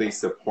 Please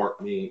support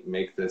me,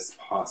 make this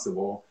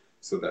possible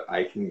so that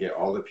I can get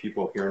all the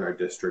people here in our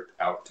district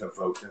out to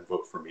vote and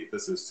vote for me.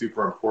 This is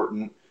super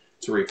important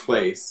to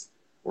replace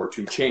or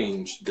to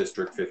change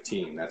District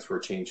 15. That's where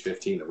Change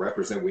 15, the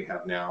representative we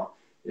have now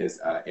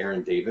is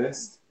Erin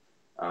Davis.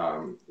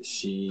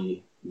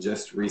 She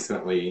just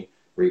recently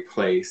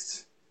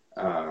replaced,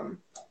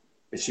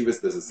 she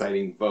was the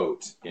deciding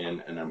vote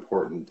in an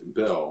important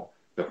bill.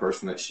 The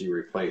person that she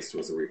replaced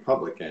was a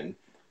Republican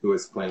who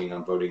was planning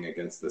on voting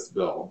against this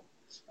bill.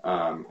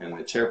 And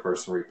the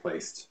chairperson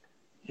replaced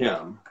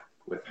him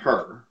with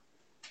her.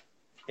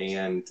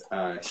 And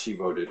she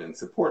voted in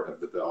support of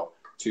the bill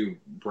to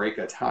break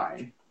a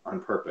tie on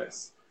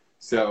purpose.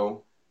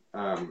 So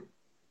I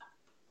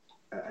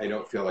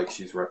don't feel like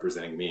she's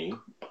representing me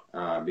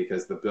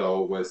because the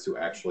bill was to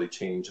actually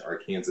change our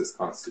Kansas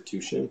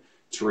Constitution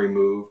to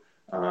remove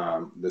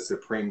the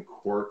Supreme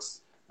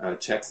Court's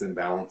checks and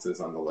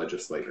balances on the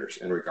legislators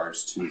in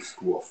regards to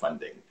school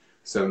funding.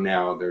 So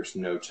now there's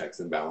no checks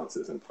and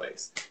balances in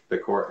place. The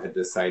court had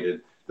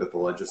decided that the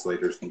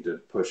legislators needed to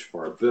push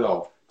for a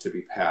bill to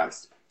be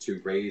passed to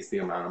raise the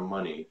amount of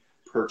money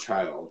per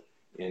child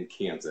in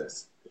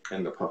Kansas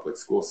in the public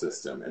school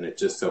system. And it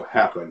just so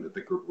happened that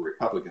the group of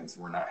Republicans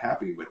were not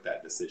happy with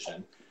that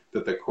decision,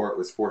 that the court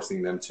was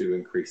forcing them to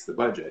increase the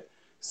budget.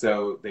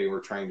 So they were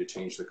trying to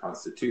change the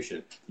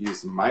Constitution,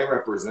 use my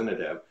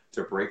representative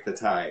to break the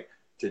tie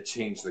to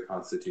change the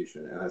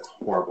Constitution. And that's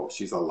horrible.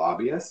 She's a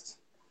lobbyist.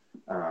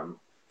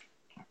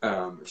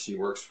 She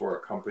works for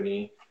a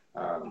company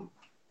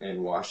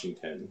in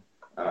Washington.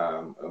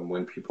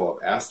 When people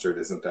have asked her,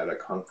 isn't that a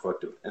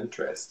conflict of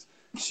interest?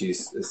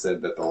 She's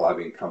said that the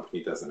lobbying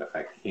company doesn't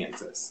affect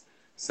Kansas.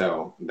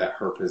 So that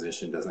her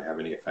position doesn't have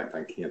any effect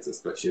on Kansas,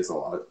 but she is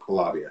a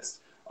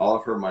lobbyist. All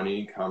of her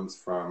money comes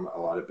from a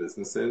lot of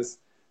businesses,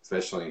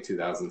 especially in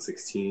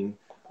 2016.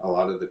 A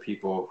lot of the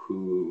people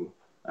who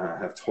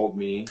have told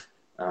me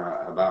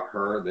about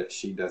her that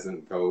she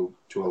doesn't go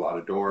to a lot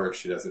of doors,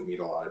 she doesn't meet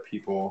a lot of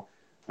people.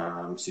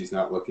 She's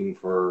not looking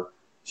for,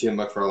 she didn't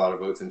look for a lot of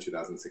votes in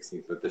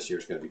 2016, but this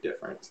year's going to be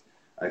different.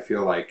 I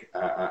feel like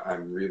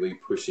I'm really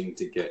pushing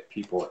to get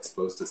people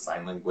exposed to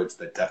sign language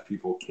that deaf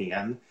people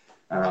can.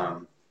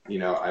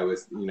 I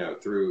was,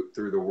 through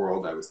the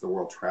world, I was the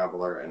world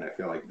traveler, and I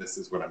feel like this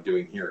is what I'm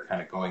doing here,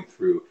 kind of going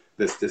through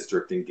this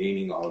district and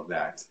gaining all of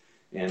that,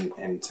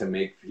 and to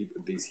make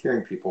these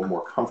hearing people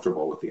more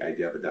comfortable with the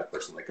idea of a deaf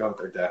person, like, oh,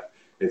 they're deaf,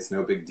 it's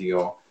no big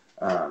deal.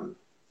 And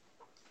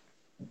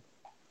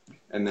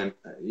then,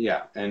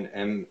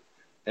 and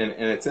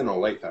it's in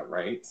Olathe,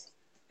 right?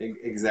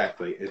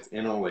 Exactly. It's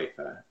in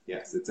Olathe.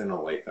 Yes, it's in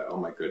Olathe. Oh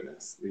my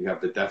goodness. You have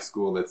the deaf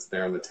school that's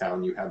there in the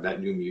town. You have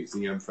that new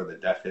museum for the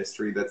deaf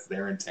history that's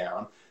there in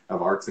town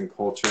of arts and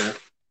culture.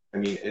 I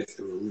mean,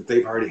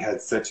 they've already had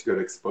such good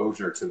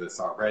exposure to this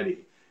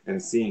already.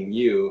 And seeing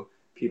you,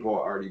 people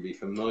already be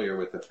familiar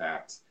with the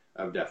fact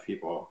of deaf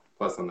people.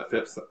 Plus, on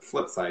the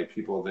flip side,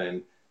 people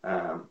then,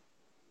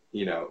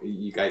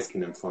 you guys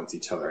can influence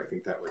each other. I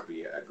think that would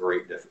be a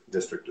great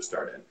district to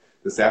start in.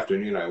 This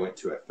afternoon, I went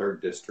to a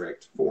 3rd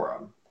district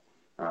forum.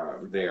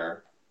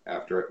 There,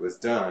 after it was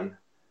done,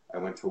 I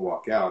went to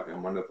walk out,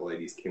 and one of the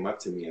ladies came up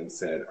to me and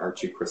said,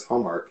 "Aren't you Chris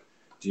Hallmark?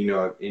 Do you know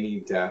of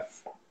any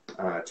deaf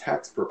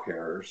tax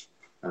preparers?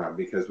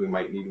 Because we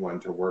might need one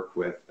to work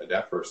with a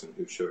deaf person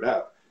who showed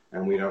up,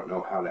 and we don't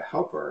know how to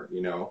help her.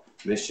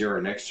 This year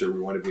or next year, we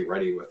want to be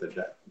ready with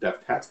a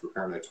deaf tax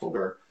preparer." And I told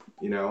her,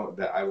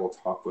 that I will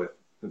talk with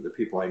the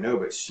people I know,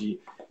 but she's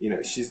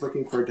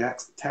looking for a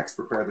tax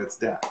preparer that's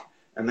deaf.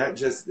 And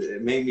that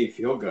it made me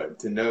feel good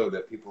to know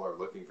that people are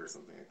looking for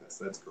something like this.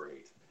 That's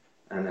great.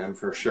 And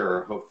for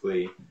sure,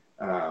 hopefully,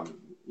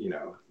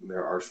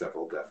 there are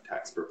several deaf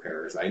tax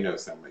preparers. I know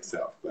some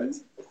myself, but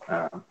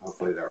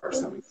hopefully there are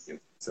some.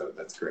 So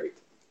that's great.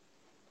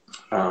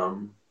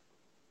 You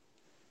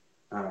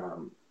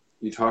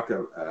talk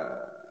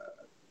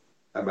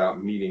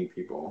about meeting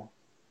people,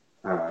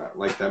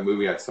 like that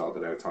movie I saw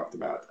that I talked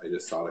about. I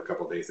just saw it a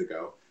couple days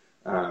ago,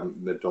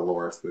 the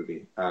Dolores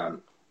movie.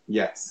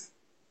 Yes.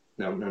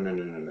 No.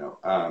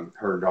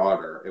 Her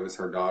daughter, it was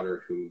her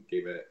daughter who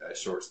gave a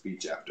short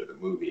speech after the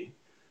movie.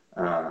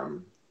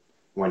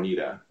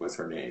 Juanita was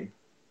her name.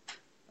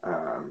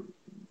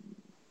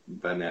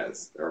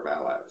 Valez.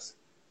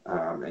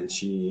 And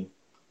she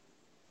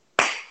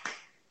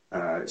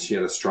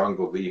had a strong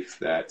belief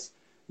that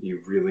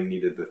you really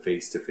needed the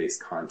face-to-face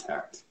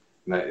contact.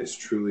 And that is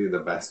truly the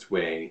best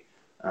way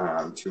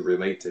to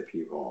relate to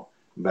people,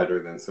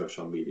 better than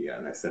social media.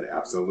 And I said,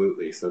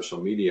 absolutely,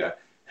 social media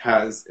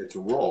has its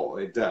role,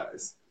 it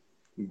does,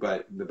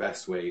 but the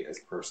best way is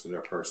person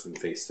to person,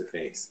 face to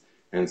face.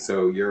 And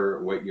so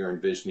what you're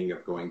envisioning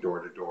of going door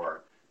to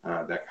door,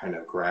 that kind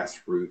of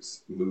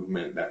grassroots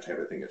movement, that type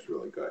of thing is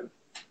really good.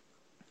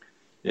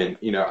 And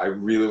I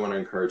really want to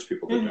encourage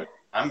people to donate.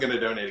 I'm going to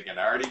donate again.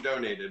 I already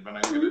donated, but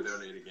I'm going to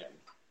donate again.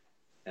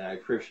 And I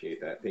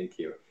appreciate that. Thank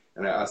you.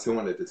 And I also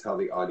wanted to tell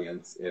the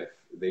audience, if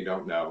they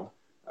don't know,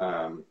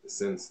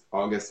 since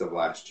August of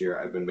last year,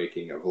 I've been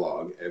making a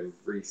vlog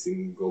every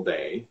single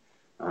day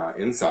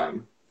in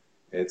sign.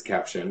 It's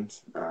captioned.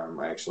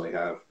 I actually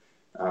have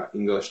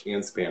English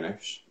and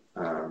Spanish.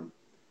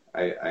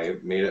 I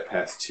made it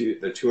past the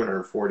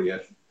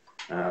 240th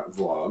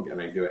vlog, and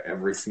I do it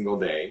every single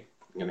day.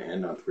 I'm going to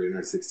end on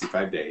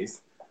 365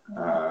 days.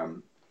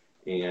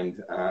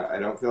 And I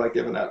don't feel like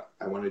giving up.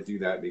 I want to do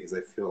that because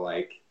I feel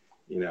like,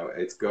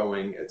 it's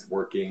going, it's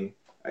working.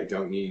 I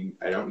don't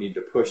need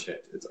to push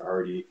it. It's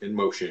already in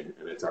motion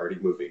and it's already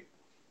moving.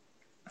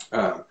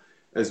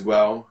 As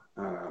well,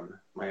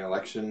 my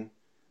election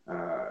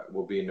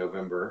will be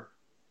November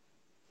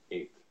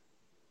 8th.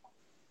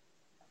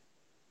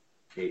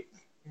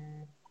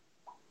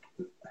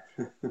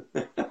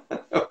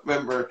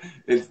 November.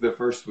 It's the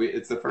first week.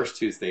 It's the first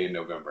Tuesday in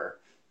November.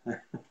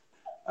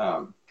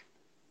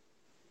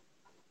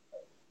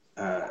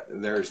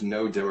 There's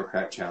no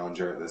Democrat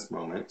challenger at this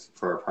moment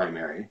for a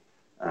primary.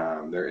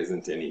 There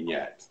isn't any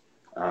yet.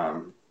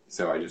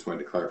 So I just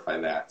wanted to clarify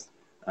that.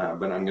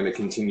 But I'm going to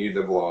continue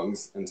the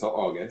vlogs until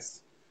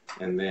August.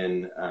 And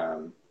then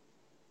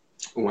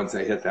once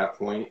I hit that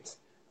point,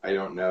 I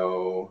don't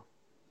know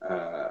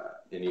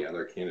any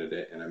other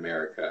candidate in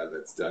America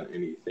that's done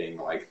anything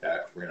like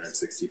that,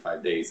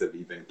 365 days of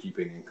even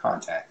keeping in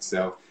contact.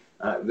 So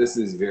this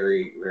is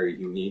very, very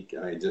unique.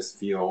 And I just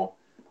feel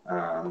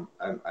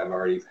I've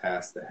already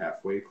passed the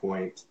halfway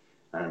point.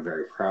 And I'm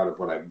very proud of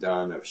what I've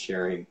done of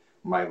sharing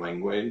my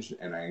language,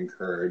 and I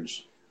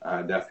encourage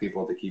deaf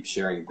people to keep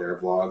sharing their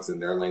vlogs in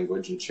their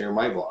language and share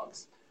my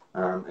vlogs,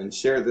 and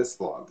share this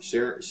vlog.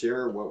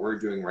 Share what we're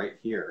doing right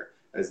here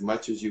as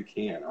much as you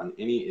can on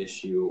any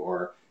issue,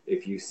 or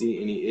if you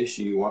see any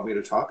issue you want me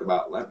to talk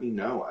about, let me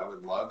know. I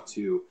would love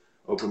to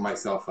open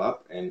myself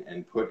up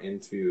and put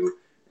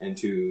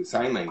into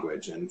sign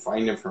language and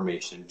find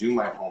information, do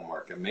my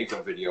homework, and make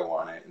a video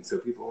on it, and so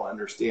people will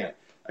understand.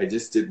 I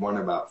just did one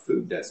about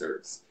food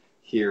deserts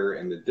here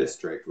in the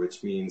district,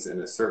 which means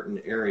in a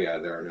certain area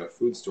there are no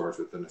food stores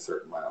within a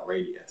certain mile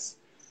radius.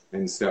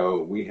 And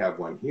so we have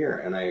one here,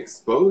 and I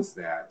exposed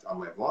that on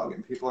my blog,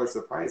 and people are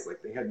surprised,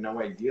 like they had no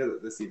idea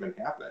that this even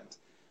happened.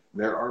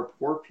 There are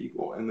poor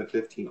people in the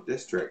 15th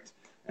district,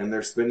 and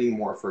they're spending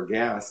more for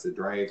gas to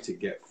drive to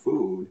get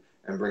food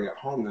and bring it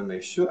home than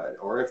they should.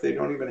 Or if they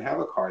don't even have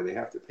a car, they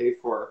have to pay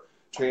for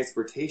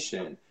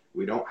transportation.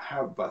 We don't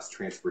have bus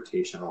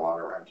transportation a lot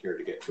around here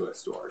to get to a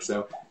store.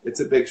 So it's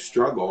a big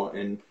struggle,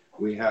 and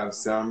we have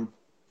some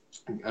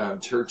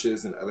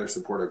churches and other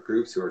supportive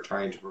groups who are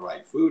trying to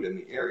provide food in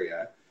the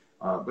area.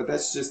 But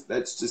that's just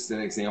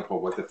an example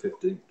of what the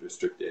 15th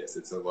district is.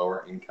 It's a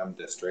lower income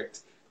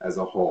district as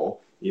a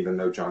whole, even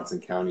though Johnson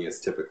County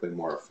is typically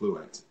more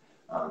affluent.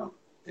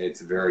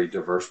 It's a very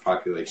diverse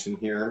population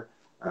here.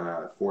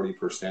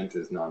 40%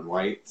 is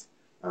non-white.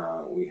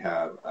 We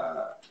have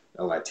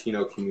a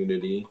Latino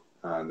community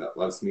that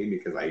loves me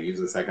because I use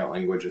a second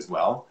language as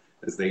well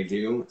as they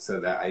do. So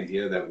that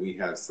idea that we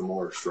have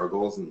similar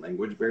struggles and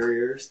language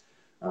barriers,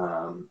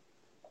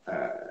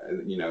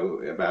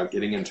 about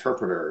getting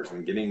interpreters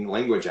and getting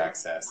language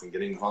access and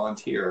getting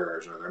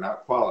volunteers, or they're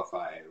not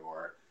qualified,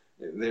 or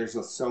there's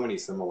so many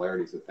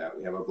similarities with that.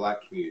 We have a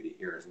Black community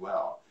here as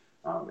well.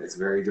 It's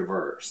very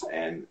diverse.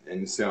 And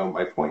so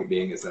my point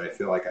being is that I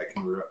feel like I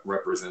can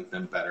represent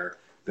them better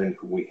than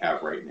who we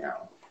have right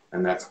now.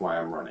 And that's why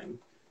I'm running.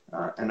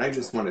 And I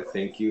just want to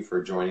thank you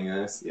for joining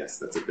us. Yes,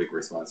 that's a big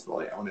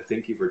responsibility. I want to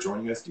thank you for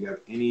joining us. Do you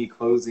have any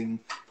closing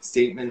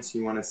statements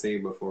you want to say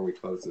before we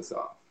close this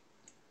off?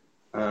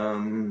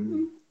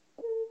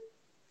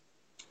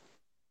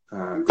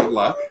 Good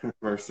luck,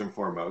 first and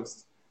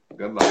foremost.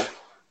 Good luck.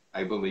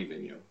 I believe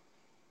in you.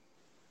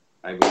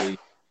 I believe.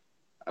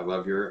 I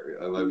love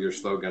your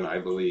slogan. I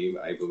believe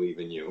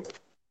in you.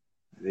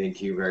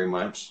 Thank you very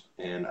much.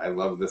 And I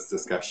love this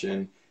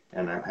discussion.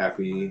 And I'm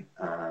happy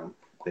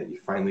that you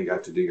finally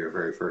got to do your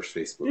very first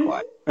Facebook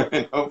Live.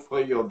 And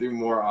hopefully you'll do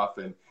more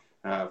often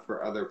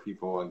for other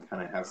people, and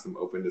kind of have some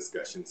open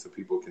discussions so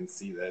people can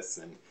see this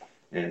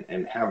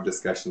and have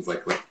discussions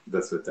like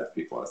this with deaf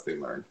people as they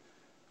learn.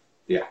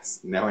 Yes,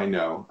 now I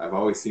know. I've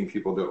always seen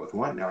people do it with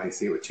one. Now I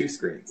see it with two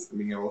screens.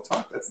 Being able to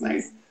talk, that's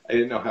nice. I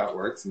didn't know how it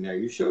works, and now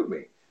you showed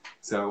me.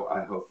 So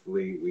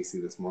hopefully we see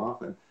this more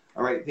often.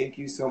 All right, thank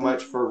you so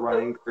much for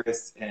running,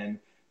 Chris, and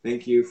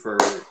thank you for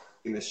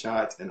taking the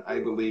shot, and I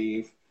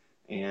believe,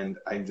 and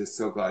I'm just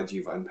so glad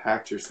you've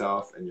unpacked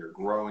yourself, and you're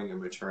growing and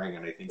maturing,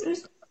 and I thank you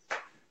so much.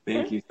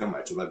 Thank you so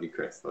much. I love you,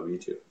 Chris. Love you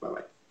too.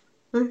 Bye-bye.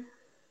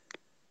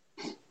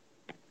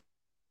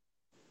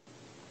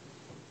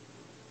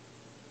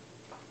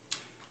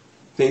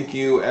 Thank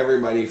you,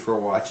 everybody, for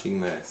watching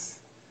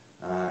this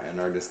and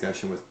our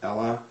discussion with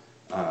Ella.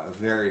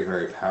 Very,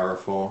 very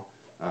powerful,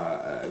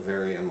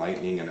 very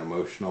enlightening and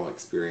emotional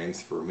experience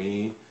for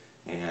me.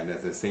 And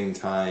at the same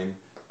time,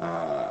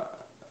 I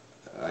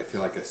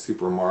feel like a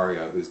Super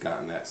Mario who's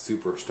gotten that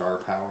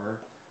superstar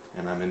power.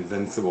 And I'm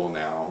invincible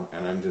now.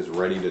 And I'm just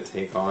ready to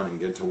take on and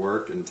get to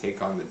work and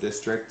take on the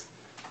district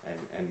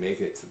and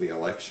make it to the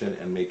election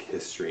and make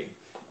history.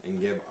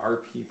 And give our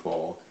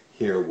people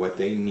here what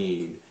they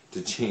need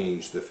to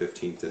change the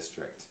 15th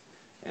district.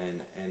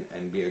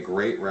 And be a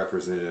great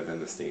representative in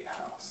the state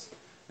house.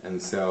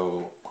 And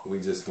so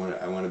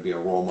I want to be a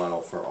role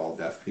model for all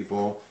deaf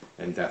people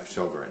and deaf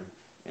children.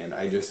 And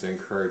I just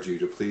encourage you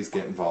to please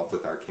get involved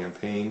with our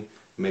campaign,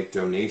 make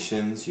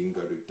donations. You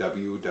can go to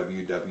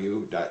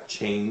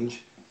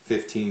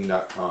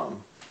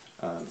www.change15.com.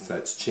 So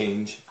that's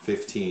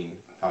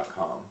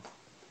change15.com.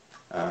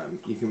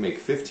 You can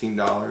make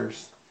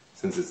 $15.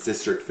 Since it's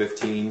District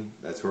 15,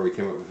 that's where we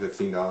came up with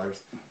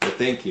 $15. But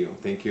thank you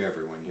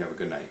everyone. You have a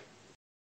good night.